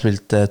 Han har vel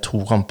spilt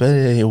 2 kamper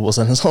i Obos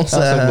eller noe sånt.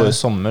 Så det går i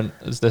sommer,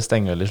 det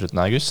stenger vel i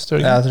slutten av august,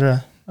 tror du ikke? Ja, jeg tror det.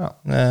 Ja.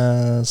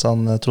 Så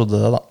han trodde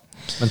det da.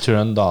 Men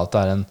tror du da at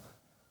det en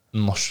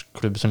norsk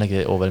klubb som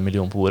legger over 1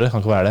 million på bordet? Kan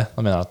ikke være det?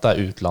 Han mener at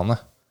det utlandet.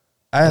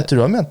 Nei, jeg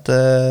tror han mente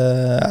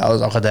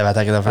akkurat det vet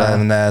jeg ikke, for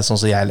men sånn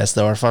som jeg leste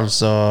det i hvert fall,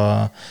 så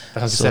jeg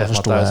kan ikke se for meg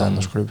at det sånn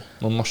norsk klubb.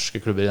 Noen norske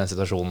klubber i den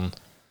situasjonen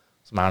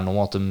som nå,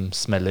 at de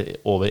smeller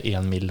over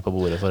 1 mil på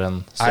bordet for en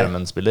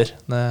Strømmen-spiller.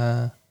 Det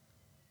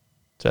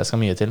tror jeg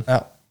skal mye til.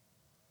 Ja.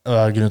 Det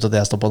var grunnen til at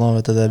jeg stoppet nå,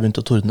 vet du, det begynte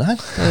å tordne her.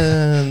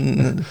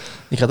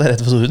 Ikke at jeg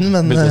redd for torden,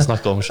 men begynte å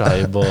snakke om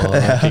Shaib og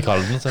Kvikk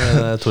Halden, så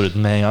det torden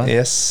med en gang.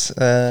 Yes,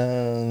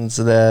 så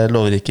det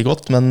lover ikke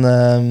godt, men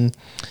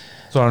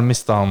så har han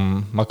mistet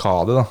han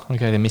Makadi da.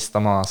 Okay, de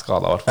mistet han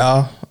skadet i hvert fall.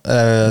 Ja.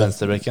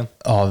 Venstrebrekken.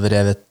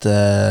 Avrevet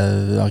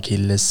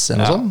Achilles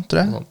eller noe sånt, tror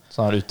jeg.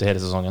 Så han ute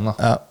hele sesongen da.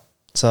 Ja.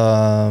 Så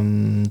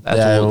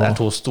det jo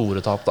 2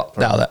 store tap da.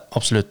 Det det,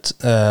 absolutt.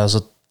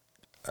 Så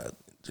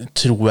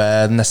tror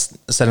jeg nesten,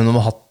 selv om de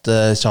har hatt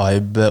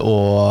Shaib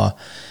og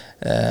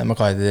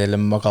Makadi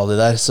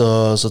der,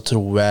 så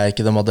tror jeg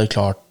ikke de hadde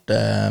klart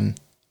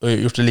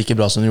gjort det like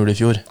bra som de gjorde i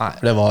fjor. Nei.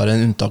 For det var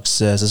en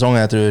unntakssesong.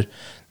 Jeg tror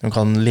de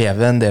kan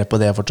leve en del på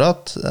det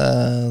fortsatt,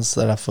 så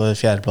det derfor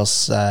 4.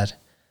 plass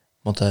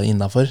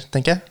innenfor,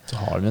 tenker jeg. Så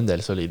har de en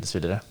del solide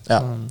spillere.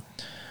 Ja,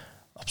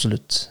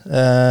 absolutt.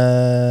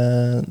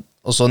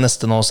 Og så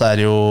neste nå så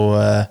det jo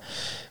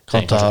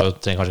trenger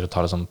kanskje ikke å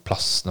ta det som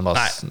plassene.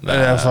 Nei, i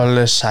hvert fall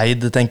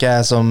Skeid, tenker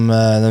jeg, som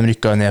de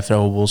rykket ned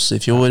fra Obos i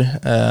fjor.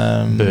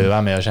 Bør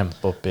være med å kjempe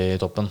opp i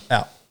toppen.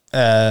 Ja,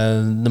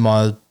 de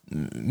har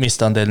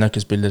mistet en del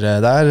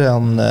nøkkelspillere der.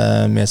 Han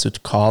Mesut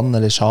Khan,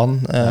 eller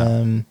Shan,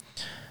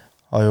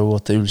 har jo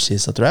gått til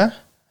Ullkisa, tror jeg.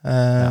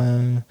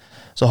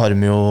 Så har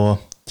de jo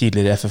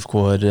tidligere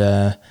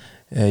FFK-er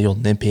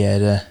Jonny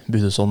Per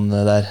Budusson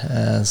der,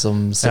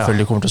 som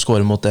selvfølgelig kommer til å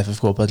skåre mot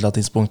FFK på et eller annet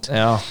tidspunkt.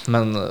 Ja,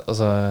 men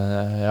altså,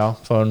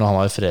 for når han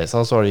var i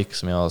Fresa, så var det ikke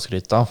så mye å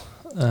skryte av.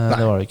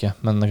 Det var det ikke.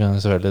 Men det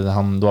selvfølgelig, det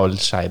var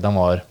vel Skeid han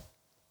var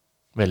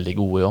veldig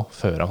god i også,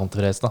 før han kom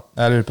til Fresa.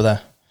 Jeg lurer på det.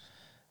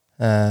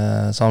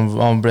 Så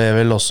han ble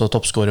vel også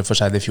toppskårer for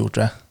Skeid i fjor,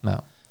 tror jeg. Ja.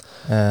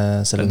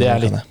 Men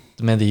det litt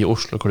med de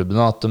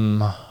Oslo-klubbene, at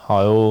de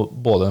har jo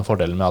både en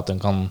fordel med at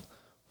de kan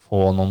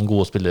få noen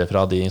gode spillere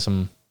fra de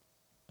som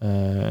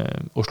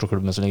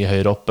Oslo-klubbene som ligger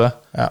høyere oppe,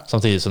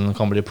 samtidig som de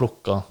kan bli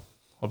plukket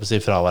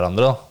fra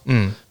hverandre da.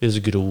 Hvis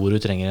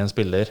Grorud trenger en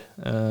spiller,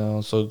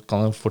 så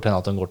kan det fort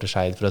hende at de går til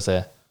Skeid for å se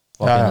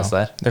hva finnes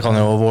der. Det kan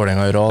jo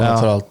Vålerenga gjøre også,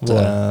 for alt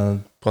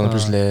kan det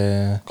plutselig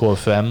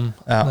KFM.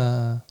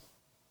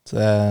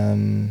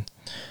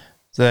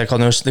 Så det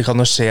kan jo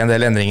skje en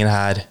del endringer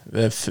her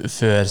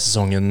før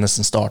sesongen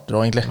nesten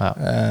starter også, egentlig.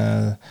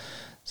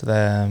 Så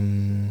det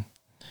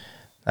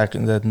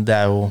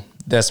jo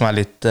det som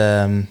litt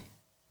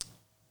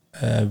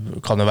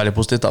kan jo være litt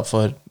positivt da,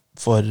 for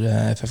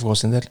FFK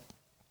sin del.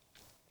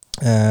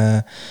 Så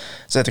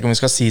jeg vet ikke om vi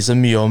skal si så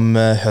mye om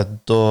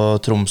Hødd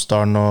og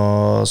Tromsdalen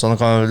og sånn.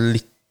 Det kan jo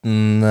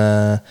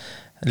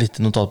litt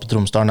notat på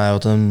Tromsdalen jo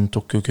at de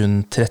tok jo kun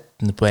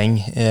 13 poeng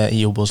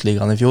i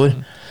Obos-ligaen i fjor.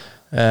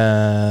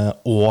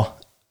 Og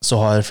så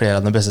har flere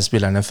av de beste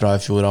spillerne fra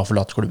i fjor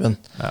forlatt klubben.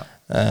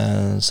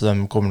 Så de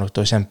kommer nok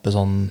til å kjempe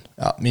sånn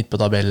midt på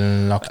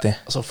tabellen-aktig.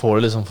 Så får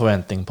du liksom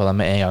forventning på dem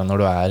med en gang når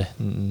du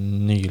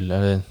nylig,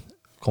 eller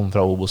kom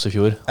fra Obos i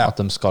fjor, at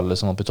de skal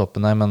liksom opp i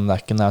toppen der, men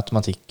det ikke en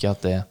automatikk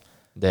at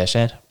det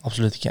skjer.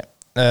 Absolutt ikke.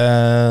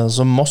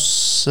 Så Moss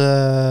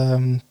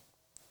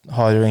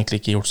har jo egentlig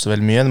ikke gjort så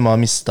veldig mye. De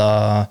har mistet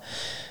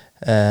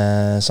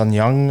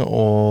Sanyang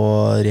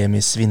og Remi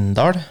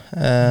Svindal.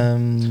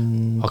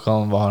 Var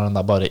han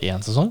der bare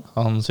 1 sesong,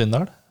 han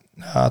Svindal?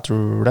 Ja, jeg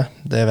tror det.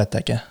 Det vet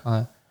jeg ikke.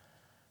 Nei.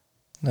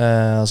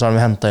 Og så har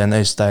de hentet inn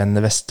Øystein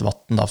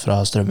Vestvatn da, fra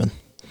Strømmen.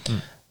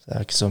 Så det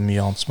er ikke så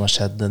mye annet som har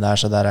skjedd der,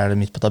 så der er det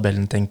midt på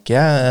tabellen, tenker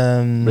jeg.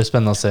 Det blir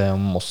spennende å se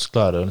om Moss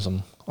klarer liksom,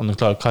 om de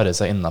klarer å karre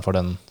seg innenfor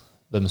de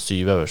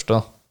 7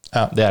 øverste.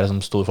 Ja. Det er liksom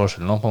stor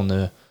forskjell nå. Om du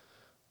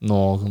nå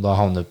da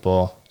havner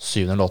på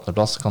 7. eller 8.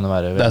 plass, kan det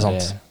være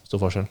veldig stor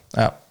forskjell.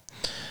 Ja.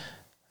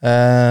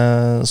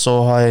 Så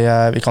har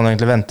jeg, vi kan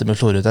egentlig vente med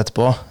Florø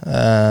etterpå,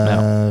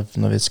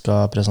 når vi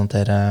skal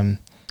presentere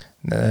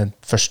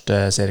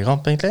første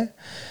seriekamp, egentlig.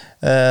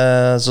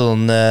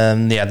 Sånn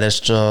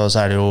nederst så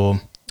er det jo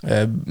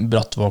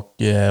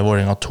Brattvåg,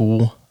 Vålerenga 2.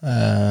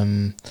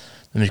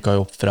 De rykket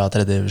jo opp fra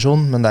 3.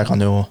 divisjon, men der kan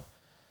det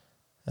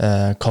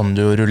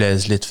jo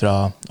rulleres litt fra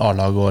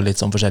A-lag og litt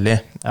sånn forskjellig.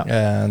 Det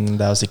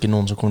er jo sikkert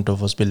noen som kommer til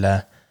å få spille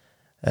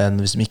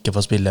hvis de ikke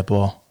får spille på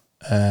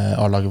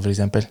A-laget, for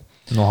eksempel.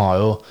 Nå har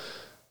jo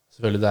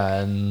selvfølgelig det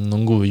er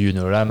noen gode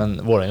juniorer der, men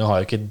Vålerenga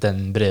har jo ikke den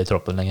brede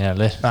troppen lenger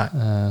heller.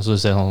 Så du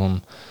ser sånn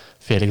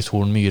Felix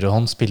Horn Myhre,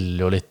 han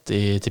spiller jo litt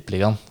i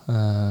tippeligaen.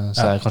 Så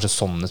det er kanskje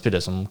sånne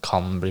spillere som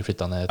kan bli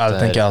flyttet ned. Det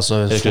tenker jeg,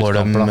 altså får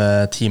de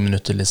 10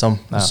 minutter liksom,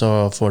 så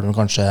får de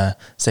kanskje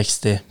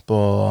 60 på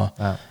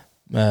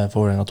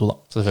Vålerenga 2 da.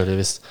 Selvfølgelig,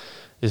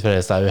 hvis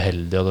Fredrikstad er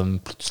uheldig og de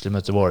plutselig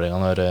møter Vålerenga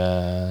når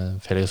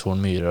Felix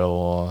Horn Myhre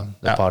og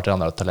et par-tre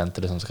andre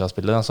talenter liksom skal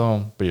spille, da, så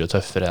blir det jo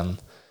tøffere enn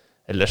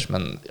ellers,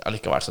 men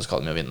allikevel så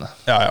skal de jo vinne.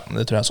 Ja,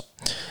 det tror jeg så.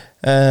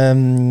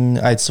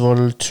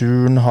 Eidsvoll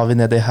Turn har vi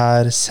nede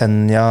her.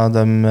 Senja,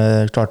 de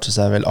klarte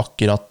seg vel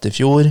akkurat i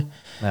fjor.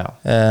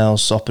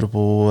 Også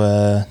apropos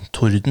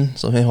Torden,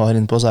 som vi var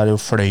inne på, så er det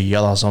jo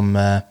Fløya da,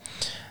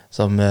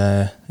 som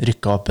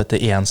rykket opp etter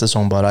 1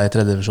 sesong bare i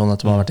 3. divisjon,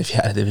 etter man har vært i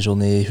 4.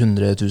 divisjon i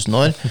 100 000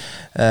 år.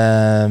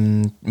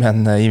 Men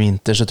i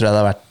vinter så tror jeg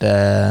det har vært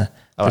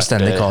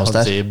fullstendig kaos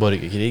der. Det har vært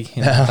borgerkrig.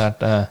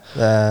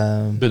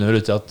 Begynner vel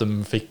ut i at de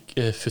fikk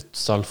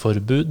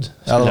futsalforbud,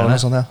 spillerne.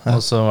 Sånn,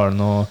 og så var det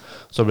noe,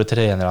 så ble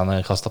trenerne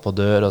kastet på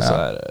dør, og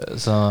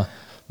så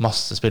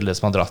masse spillere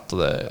som har dratt, og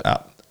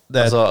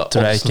det altså,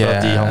 tror jeg ikke at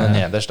de havner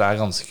nederst er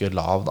ganske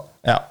lav da.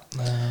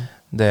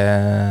 Det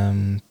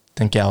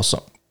tenker jeg også.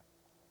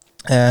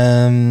 Det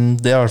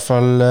er i hvert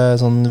fall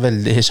sånn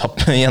veldig kjapp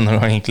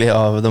gjennomgang egentlig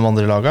av de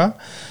andre lagene.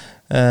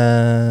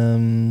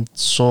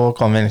 Så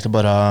kan vi egentlig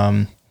bare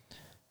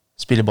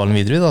spille ballen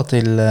videre da,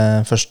 til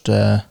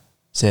første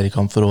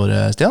seriekamp for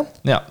året, Stian.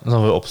 Ja, så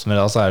har vi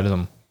oppsummeret, så er det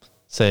liksom,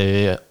 ser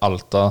vi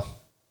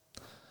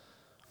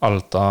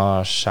Alta,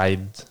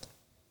 Skeid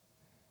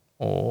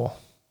og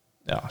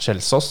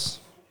Kjelsås,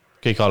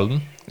 skal vi kalle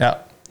den.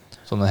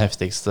 Sånn den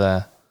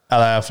heftigste.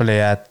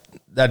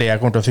 Det er det jeg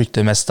kommer til å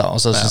frykte mest da, og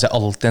så synes jeg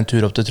alltid en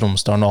tur opp til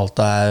Tromsdalen og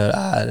Alta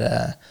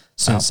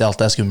synes jeg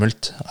alltid er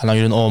skummelt, av en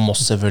grunn, og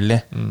Moss selvfølgelig.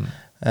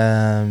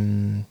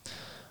 Men,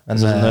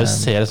 når jeg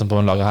ser liksom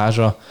på en laget her,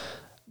 så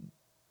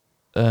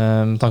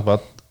tanke på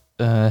at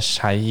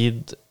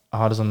Skeid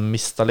har liksom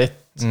mistet litt.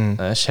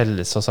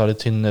 Kjelsås har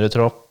litt tynnere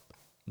tropp.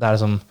 Det er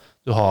liksom,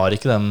 du har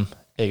ikke den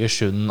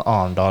Egersund,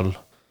 Arendal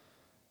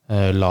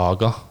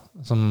laga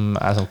som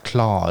er sånn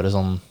klare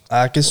sånn. Det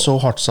er ikke så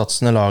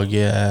hardtsatsende lag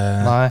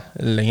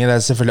lenger. Det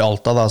er selvfølgelig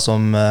Alta da,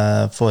 som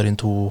får inn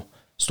 2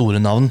 store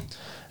navn.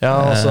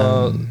 Og så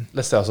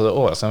leste jeg også, det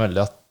overrasket meg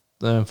veldig at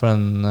for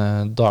en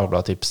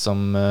Dagbladet-tips som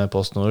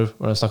Post Nord,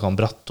 hvor de snakket om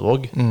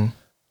Brattvåg,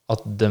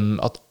 at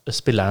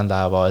spillerne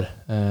der var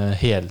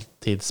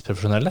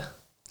heltidsprofesjonelle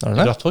i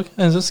Brattvåg.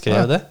 Jeg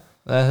skrev det.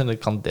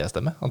 Kan det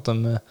stemme? At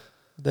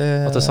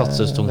det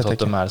satses tungt at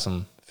de er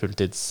som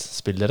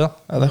fulltidsspillere.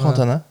 Det kan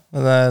hende.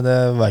 Det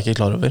var jeg ikke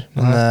klar over.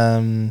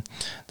 Men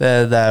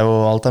det er jo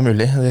alt er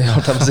mulig,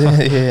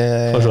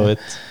 for så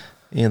vidt.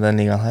 I den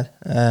ligaen her.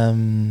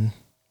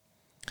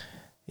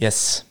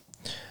 Yes.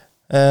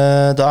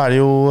 Da er det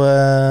jo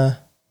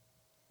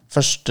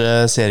første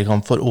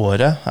seriekamp for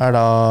året er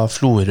da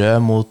Florø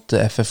mot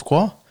FFK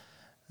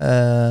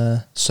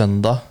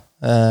søndag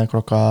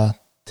klokka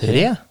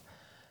 3.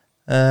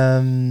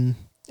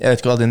 Jeg vet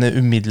ikke hva dine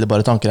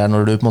umiddelbare tanker er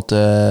når du på en måte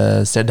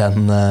ser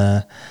den.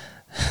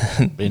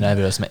 Blir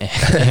nervøs med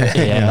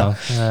en gang.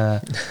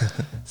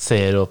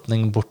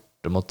 Serieåpning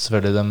borte mot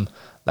selvfølgelig dem.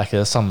 Det er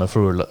ikke det samme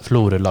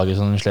Florø-laget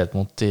som vi slet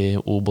mot i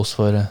Obos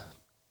for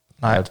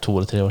 2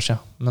 eller 3 år siden.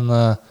 Men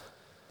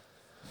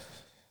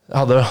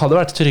hadde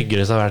vært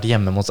tryggere så hadde vært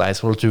hjemme mot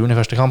Eidsvoll Turn i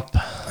første kamp.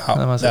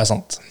 Det er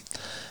sant.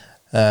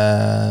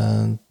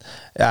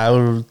 Jeg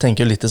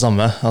tenker jo litt det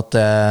samme, at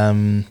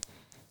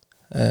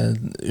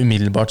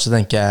umiddelbart så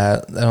tenker jeg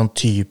det er en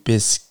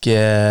typisk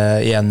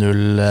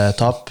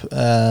 1-0-tap.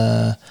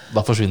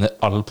 Da forsvinner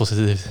all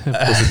positivt med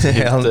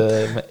en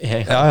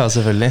gang. Ja,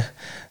 selvfølgelig.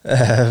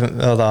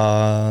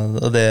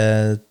 Og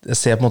jeg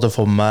ser på en måte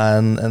for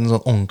meg en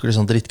sånn ordentlig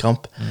sånn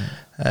drittkamp.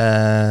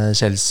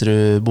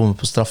 Kjelsrud bommer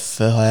på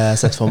straffe har jeg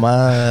sett for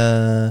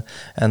meg,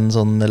 en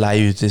sånn lei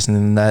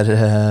utvisning der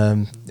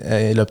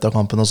i løpet av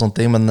kampen og sånne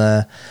ting, men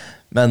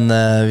Men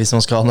hvis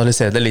man skal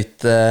analysere det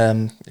litt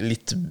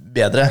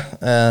bedre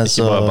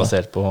Ikke bare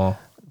basert på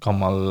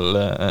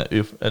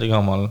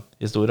gammel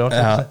historie.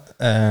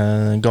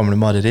 Gamle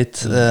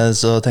mareritt.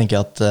 Så tenker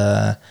jeg at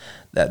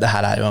det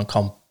her jo en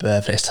kamp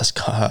Fredrikstad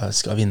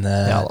skal vinne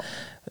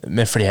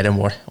med flere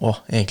mål også,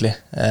 egentlig.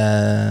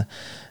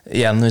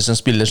 Igjen, hvis de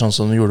spiller sånn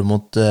som de gjorde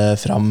mot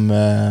Fram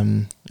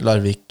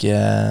Larvik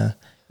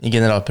i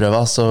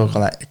generalprøva, så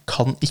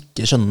kan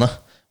ikke skjønne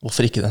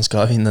hvorfor ikke den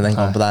skal vinne den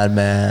kampen der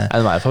med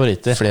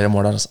flere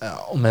mål der. Altså. Ja,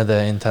 og med det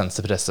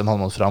intense presset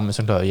man mot Fram, hvis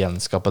de klarer å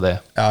gjenskape det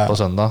på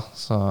søndag,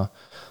 så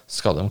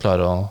skal de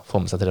klare å få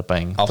med seg 3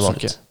 poeng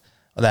tilbake.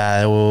 Og det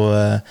jo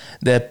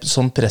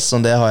sånn press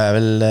som det har jeg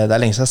vel, det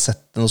lenge siden jeg har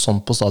sett noe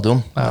sånt på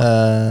stadion.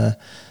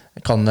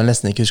 Jeg kan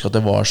nesten ikke huske at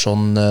det var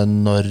sånn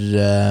når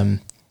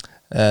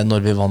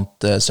vi vant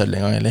sølv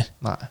en gang, eller?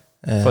 Nei,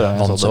 forrige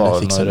gang så det var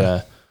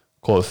når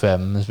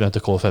KFM, vi møtte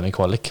KFM i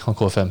kvalik, og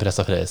KFM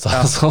presset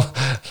Fredrikstad.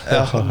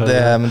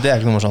 Men det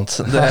ikke noe morsomt.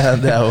 Det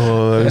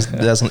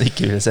jo sånn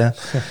ikke vil se.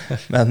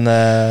 Men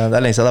det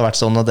lenge siden det har vært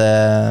sånn, og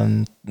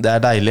det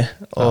deilig.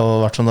 Og i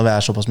hvert fall når vi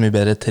såpass mye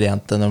bedre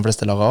trent enn de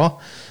fleste laget også.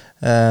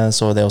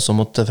 Så det også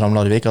mot Fram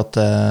Larvik, at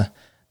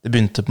det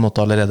begynte på en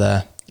måte allerede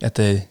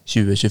etter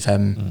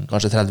 20-25,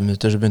 kanskje 30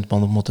 minutter, så begynte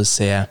man på en måte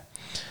se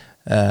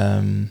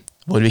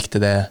hvor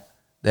viktig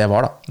det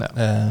var da.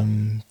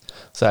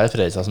 Så det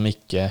Fredrikstad som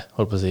ikke,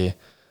 holdt på å si,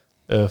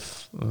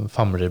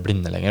 famler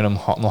blinde lenger.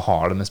 Nå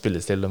har de en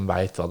spillestil, de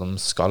vet hva de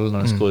skal når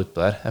de skal ut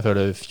på der. Jeg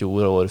føler i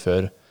fjor og året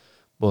før,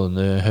 både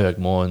under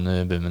Høgmo og under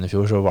Bummen i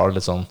fjor, så var det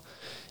litt sånn,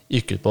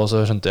 gikk ut på,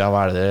 så skjønte jeg,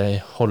 hva det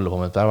dere holder på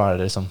med der?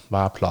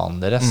 Hva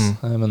planen deres?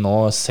 Men nå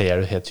ser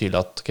du helt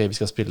tydelig at vi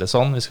skal spille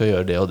sånn, vi skal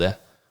gjøre det og det.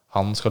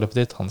 Han skal løpe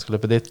dit, han skal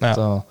løpe dit,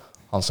 og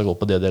han skal gå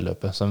på det og det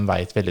løpet. Så de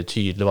vet veldig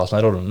tydelig hva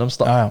som rollen deres.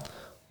 Da.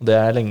 Det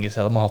lenge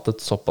siden de har hatt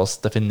et såpass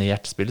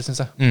definert spill,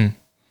 synes jeg.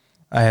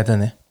 Jeg helt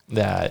enig.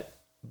 Det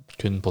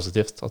kun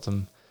positivt, at de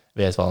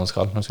vet hva de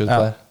skal når de skal ut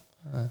på der.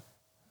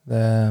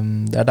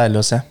 Det deilig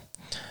å se.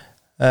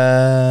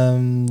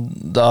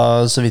 Da,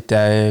 så vidt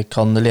jeg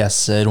kan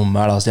lese rommet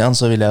her da, Stian,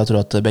 så vil jeg jo tro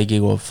at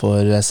begge går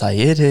for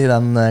seier i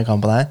den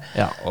kampen her.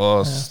 Ja,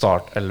 og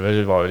start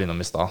 11 var jo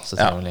innom i sted, så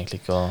trenger vi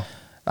egentlig ikke å...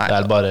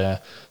 Det bare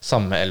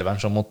samme 11-eren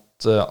som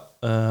mot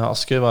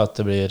Asker, var at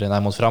det blir,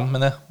 mot Fram,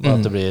 men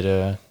at det blir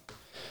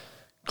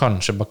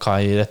kanskje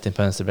Bakai rett inn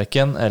på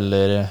venstrebekken,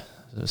 eller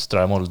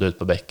Stray Molde ut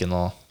på bekken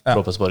og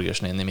Kloppes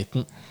Borgersen inn i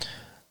midten.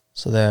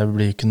 Så det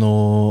blir ikke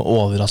noe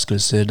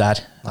overraskelser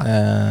der,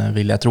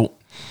 vil jeg tro.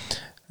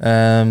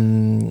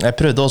 Jeg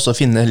prøvde også å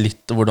finne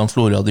litt hvordan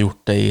Florø hadde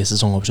gjort det i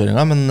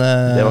sesongoppkjøringa, men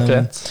det var ikke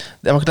lett.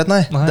 Det var ikke lett,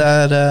 nei.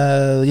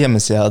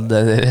 Hjemmesiden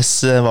deres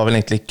var vel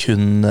egentlig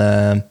kun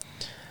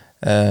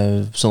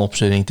sånn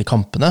oppkjøring til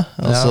kampene,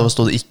 og så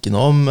stod det ikke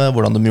noe om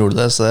hvordan de gjorde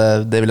det, så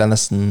det vil jeg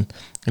nesten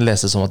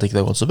lese som at det ikke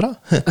har gått så bra.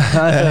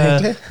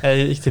 Jeg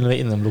gikk til og med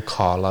innom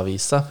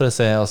lokalavisa for å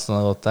se hvordan det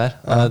har gått der.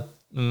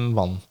 De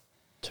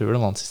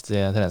vant siste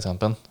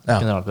treningskampen,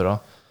 generalbyrå.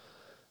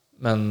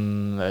 Men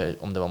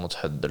om det var mot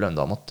Hødd eller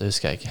Løndal, det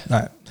husker jeg ikke.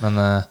 Nei. Men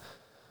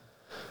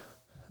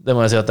det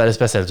må jeg si at det litt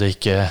spesielt å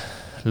ikke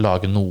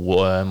lage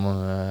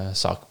noe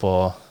sak på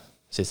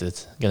siste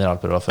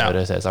generalprøva før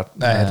seriestart.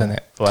 Jeg helt enig.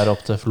 For å være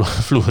opp til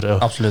Florø.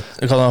 Absolutt.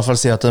 Jeg kan i hvert fall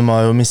si at de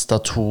har jo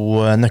mistet 2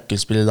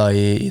 nøkkelspillere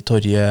i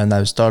Torje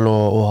Naustdal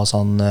og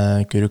Hassan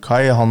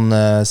Kurukai. Han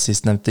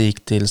sistnevnte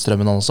gikk til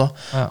Strømmen også.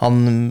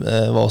 Han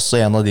var også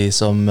en av de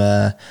som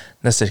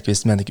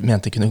Nesselqvist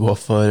mente kunne gå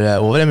for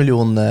over 1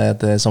 million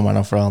til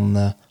sommeren, for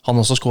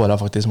han også skåret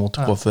faktisk mot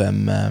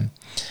KFUM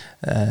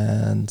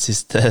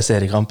siste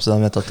seriekamp, så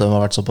de vet at de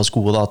har vært såpass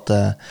gode da, at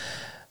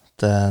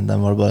den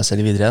var det bare å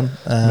selge videre igjen.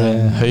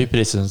 Høy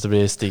pris synes det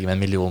blir stiget med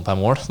 1 million per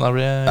mål.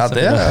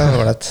 Det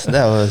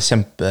jo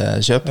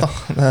kjempekjøp da.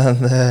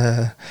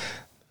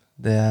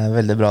 Det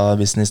veldig bra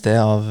business det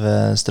av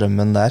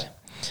Strømmen der.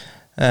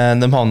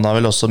 De havna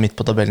vel også midt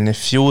på tabellen i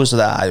fjor, så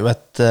det jo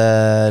et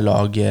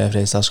lag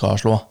Fredrikstad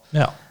skal slå.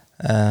 Ja,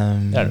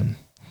 det det.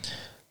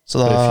 Så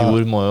da, i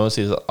fjor må jo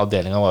si at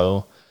avdelingen var jo,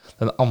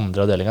 den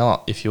andre avdelingen da,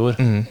 i fjor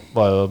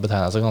var jo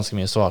betegnet som ganske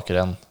mye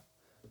svakere enn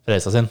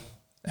Fredrikstad sin.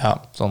 Ja,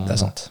 sånn, det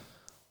sant.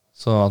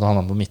 Så at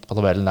han på midt på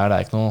tabellen der, det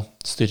ikke noe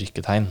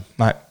styrketegn.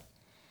 Nei.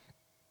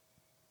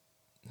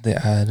 Det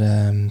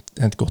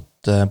et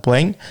godt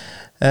poeng.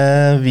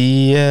 Vi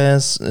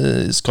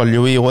skal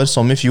jo i år,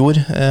 som i fjor,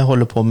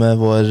 holde på med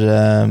vår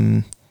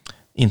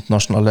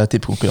internasjonale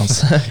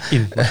tippekonkurranse.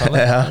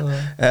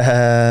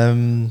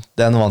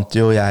 Den vant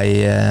jo jeg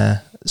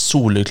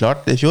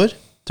soleklart i fjor,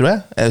 tror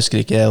jeg. Jeg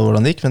husker ikke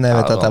hvordan det gikk, men jeg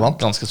vet at jeg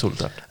vant. Ganske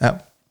soleklart. Ja.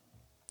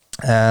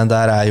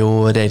 Der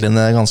jo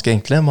reglene ganske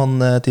enkle. Man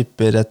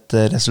tipper et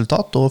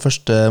resultat og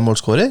første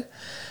målskårer.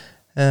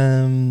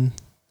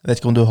 Vet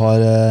ikke om du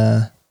har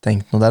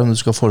tenkt noe der, om du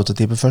skal få lov til å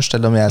tippe først,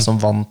 eller om jeg som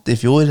vant i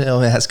fjor,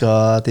 om jeg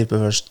skal tippe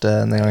først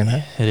denne gangen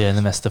her.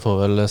 Regjerende mester får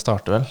vel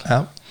starte vel.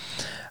 Ja.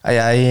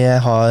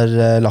 Jeg har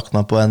lagt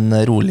meg på en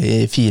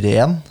rolig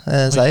 4-1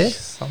 seier.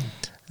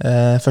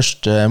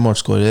 Første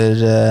målskårer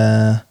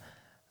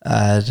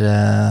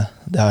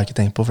det har jeg ikke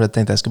tenkt på, for det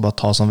tenkte jeg skulle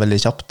bare ta sånn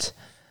veldig kjapt.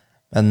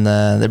 Men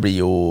det blir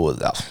jo,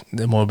 ja,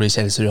 det må bli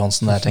Kjelsrud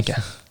Johansen der, tenker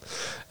jeg.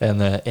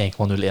 En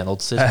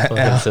 1,01-oddser på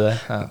Chelsea der.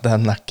 Ja.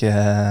 Den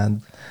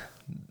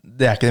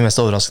det ikke det mest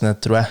overraskende,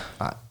 tror jeg.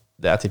 Nei,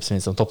 det tipset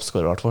mitt som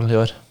toppskårer i hvert fall i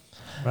år.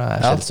 Det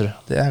Kjelsrud.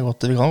 Det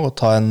godt. Vi kan godt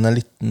ta en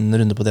liten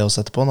runde på det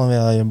også etterpå, når vi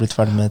har blitt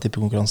ferdig med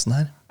tippekonkurransen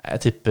her.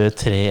 Jeg tipper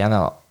 3-1,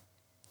 ja.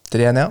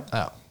 3-1,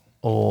 ja.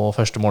 Og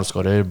første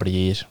målskårer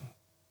blir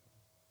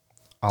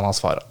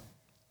Anas Farah.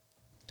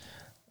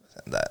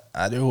 Det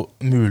jo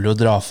mulig å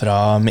dra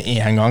fra med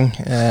en gang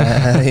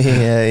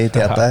i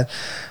Tete her.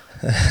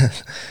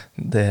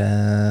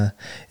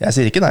 Jeg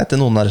sier ikke nei til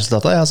noen av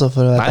resultatene, altså,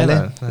 for å være ærlig.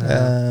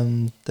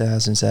 Det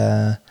synes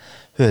jeg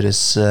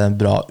høres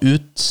bra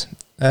ut.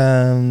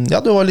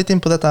 Ja, du var litt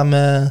inne på dette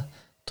med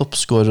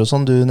toppskårer og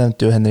sånn. Du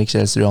nevnte jo Henrik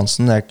Kjelsrud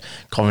Johansen. Jeg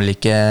kan vel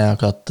ikke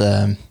akkurat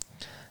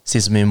si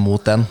så mye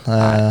mot den.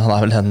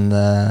 Han vel en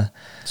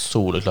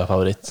soleklar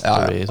favoritt.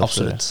 Ja,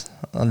 absolutt.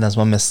 Den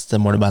som har mest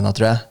mål i beina,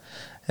 tror jeg.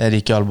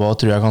 Rikke Alba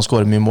tror jeg kan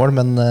skåre mye mål,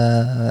 men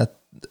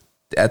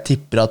jeg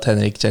tipper at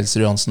Henrik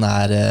Kjelsrud Johansen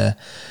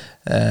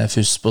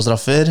fuss på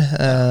straffer.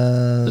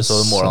 Du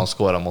så målet han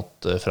skåret mot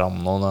Fram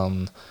nå, når han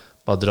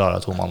bare drar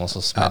av to mann og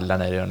så smeller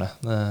ned i hjørnet.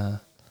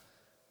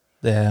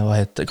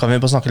 Kan vi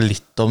bare snakke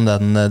litt om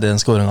den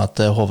skåringen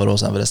til Håvard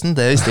Åsheim forresten?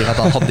 Det visste jeg ikke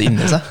at han hadde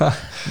inni seg.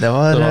 Det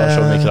var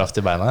så mye kraft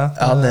i beina.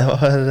 Ja, det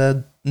var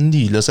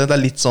nydelig å se. Det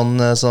litt sånn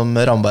som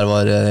Ramberg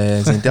var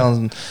i sin tid.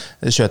 Han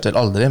skjøt vel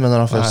aldri, men når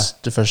han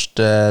først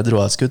dro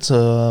av et skudd, så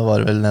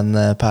var det vel en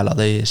perle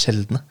av det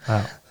sjeldne. Ja.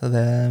 Så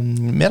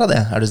mer av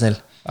det, du snill.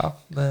 Ja,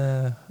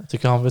 jeg tror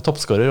ikke han blir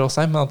toppskårer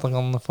også, men at han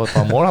kan få et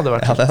par mål hadde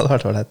vært. Ja, det hadde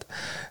vært leit.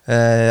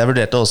 Jeg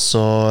vurderte også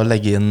å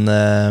legge inn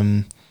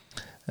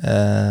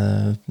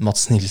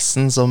Mats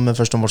Nilsen som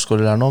første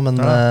målskårer her nå, men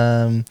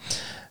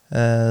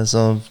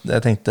så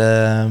jeg tenkte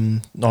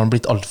nå har han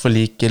blitt alt for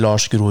lik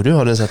Lars Grorud,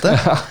 har du sett det?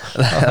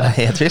 Det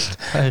helt vilt.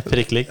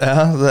 Prikk lik.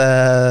 Ja,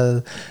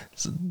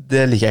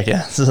 det liker jeg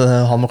ikke, så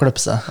han må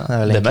kløppe seg.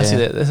 Det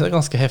er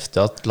ganske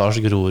heftig at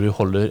Lars Grorud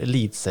holder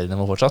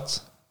elitserien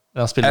fortsatt.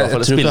 Han spiller i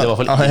hvert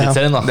fall i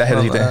elitserien da. Det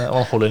helt riktig.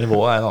 Han holder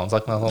nivået en annen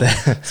sak, men han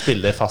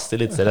spiller fast i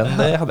elitserien.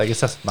 Det hadde jeg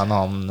ikke sett meg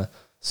når han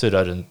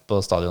surret rundt på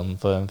stadion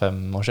for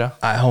 5 år siden.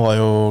 Nei, han var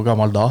jo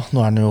gammel da.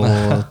 Nå er han jo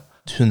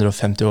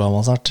 150 år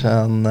gammel snart.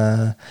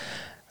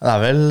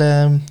 Han vel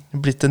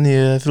blitt den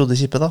nye Frode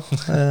Kippe da,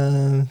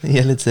 i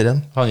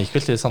elitserien. Han gikk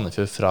vel til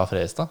Sandefjord fra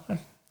Fredrikstad?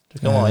 Du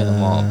kan være innom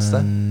noe annet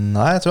sted.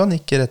 Nei, jeg tror han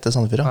gikk rett til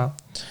Sandefjord. Ja.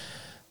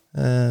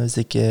 Hvis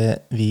ikke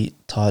vi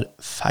tar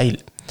feil.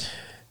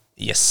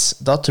 Yes,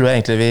 da tror jeg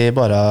egentlig vi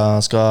bare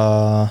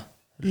skal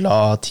la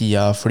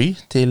tida fly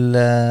til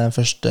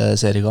første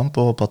seriekamp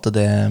og håpe at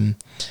det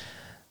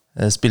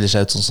spiller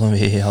seg ut sånn som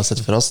vi har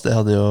sett for oss. Det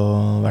hadde jo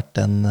vært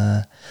en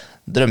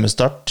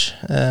drømmestart.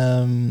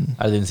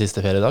 Det din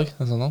siste ferie i dag?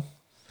 Sånn?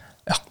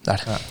 Ja, det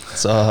det. Ja.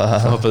 Så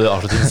jeg håper du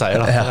avslutter med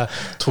seier da. Ja.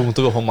 Det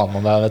tungt å gå på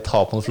mannen der med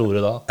ta på noen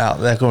Florø da. Ja,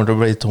 det kommer til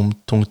å bli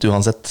tungt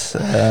uansett.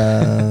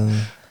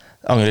 Jeg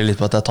angrer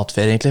litt på at jeg har tatt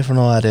ferie egentlig, for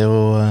nå det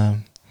jo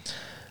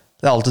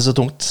det alltid så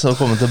tungt å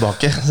komme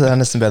tilbake, så det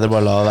nesten bedre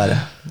bare la være.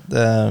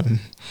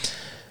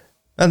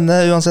 Men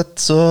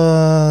uansett så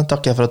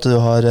takker jeg for at du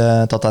har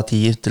tatt deg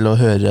tid til å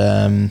høre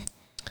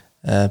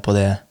på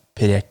det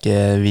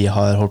preket vi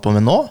har holdt på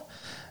med nå.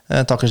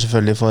 Jeg takker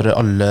selvfølgelig for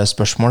alle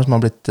spørsmål som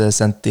har blitt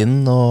sendt inn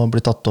og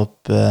blitt tatt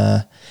opp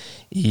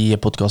i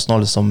podcasten,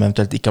 alle som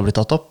eventuelt ikke har blitt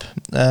tatt opp.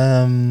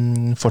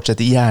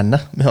 Fortsett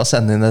gjerne med å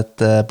sende inn et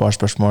par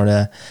spørsmål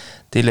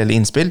til eller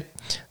innspill.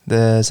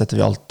 Det setter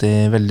vi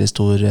alltid veldig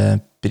stor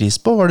pris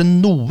på. Var det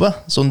noe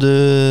som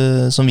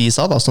vi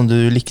sa da, som du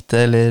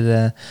likte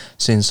eller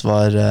synes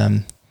var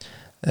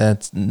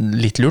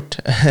litt lurt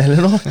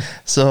eller noe,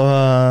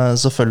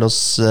 så følg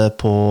oss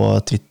på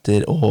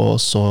Twitter og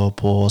også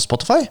på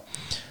Spotify.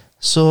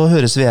 Så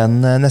høres vi igjen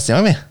neste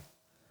gang vi.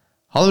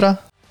 Ha det bra!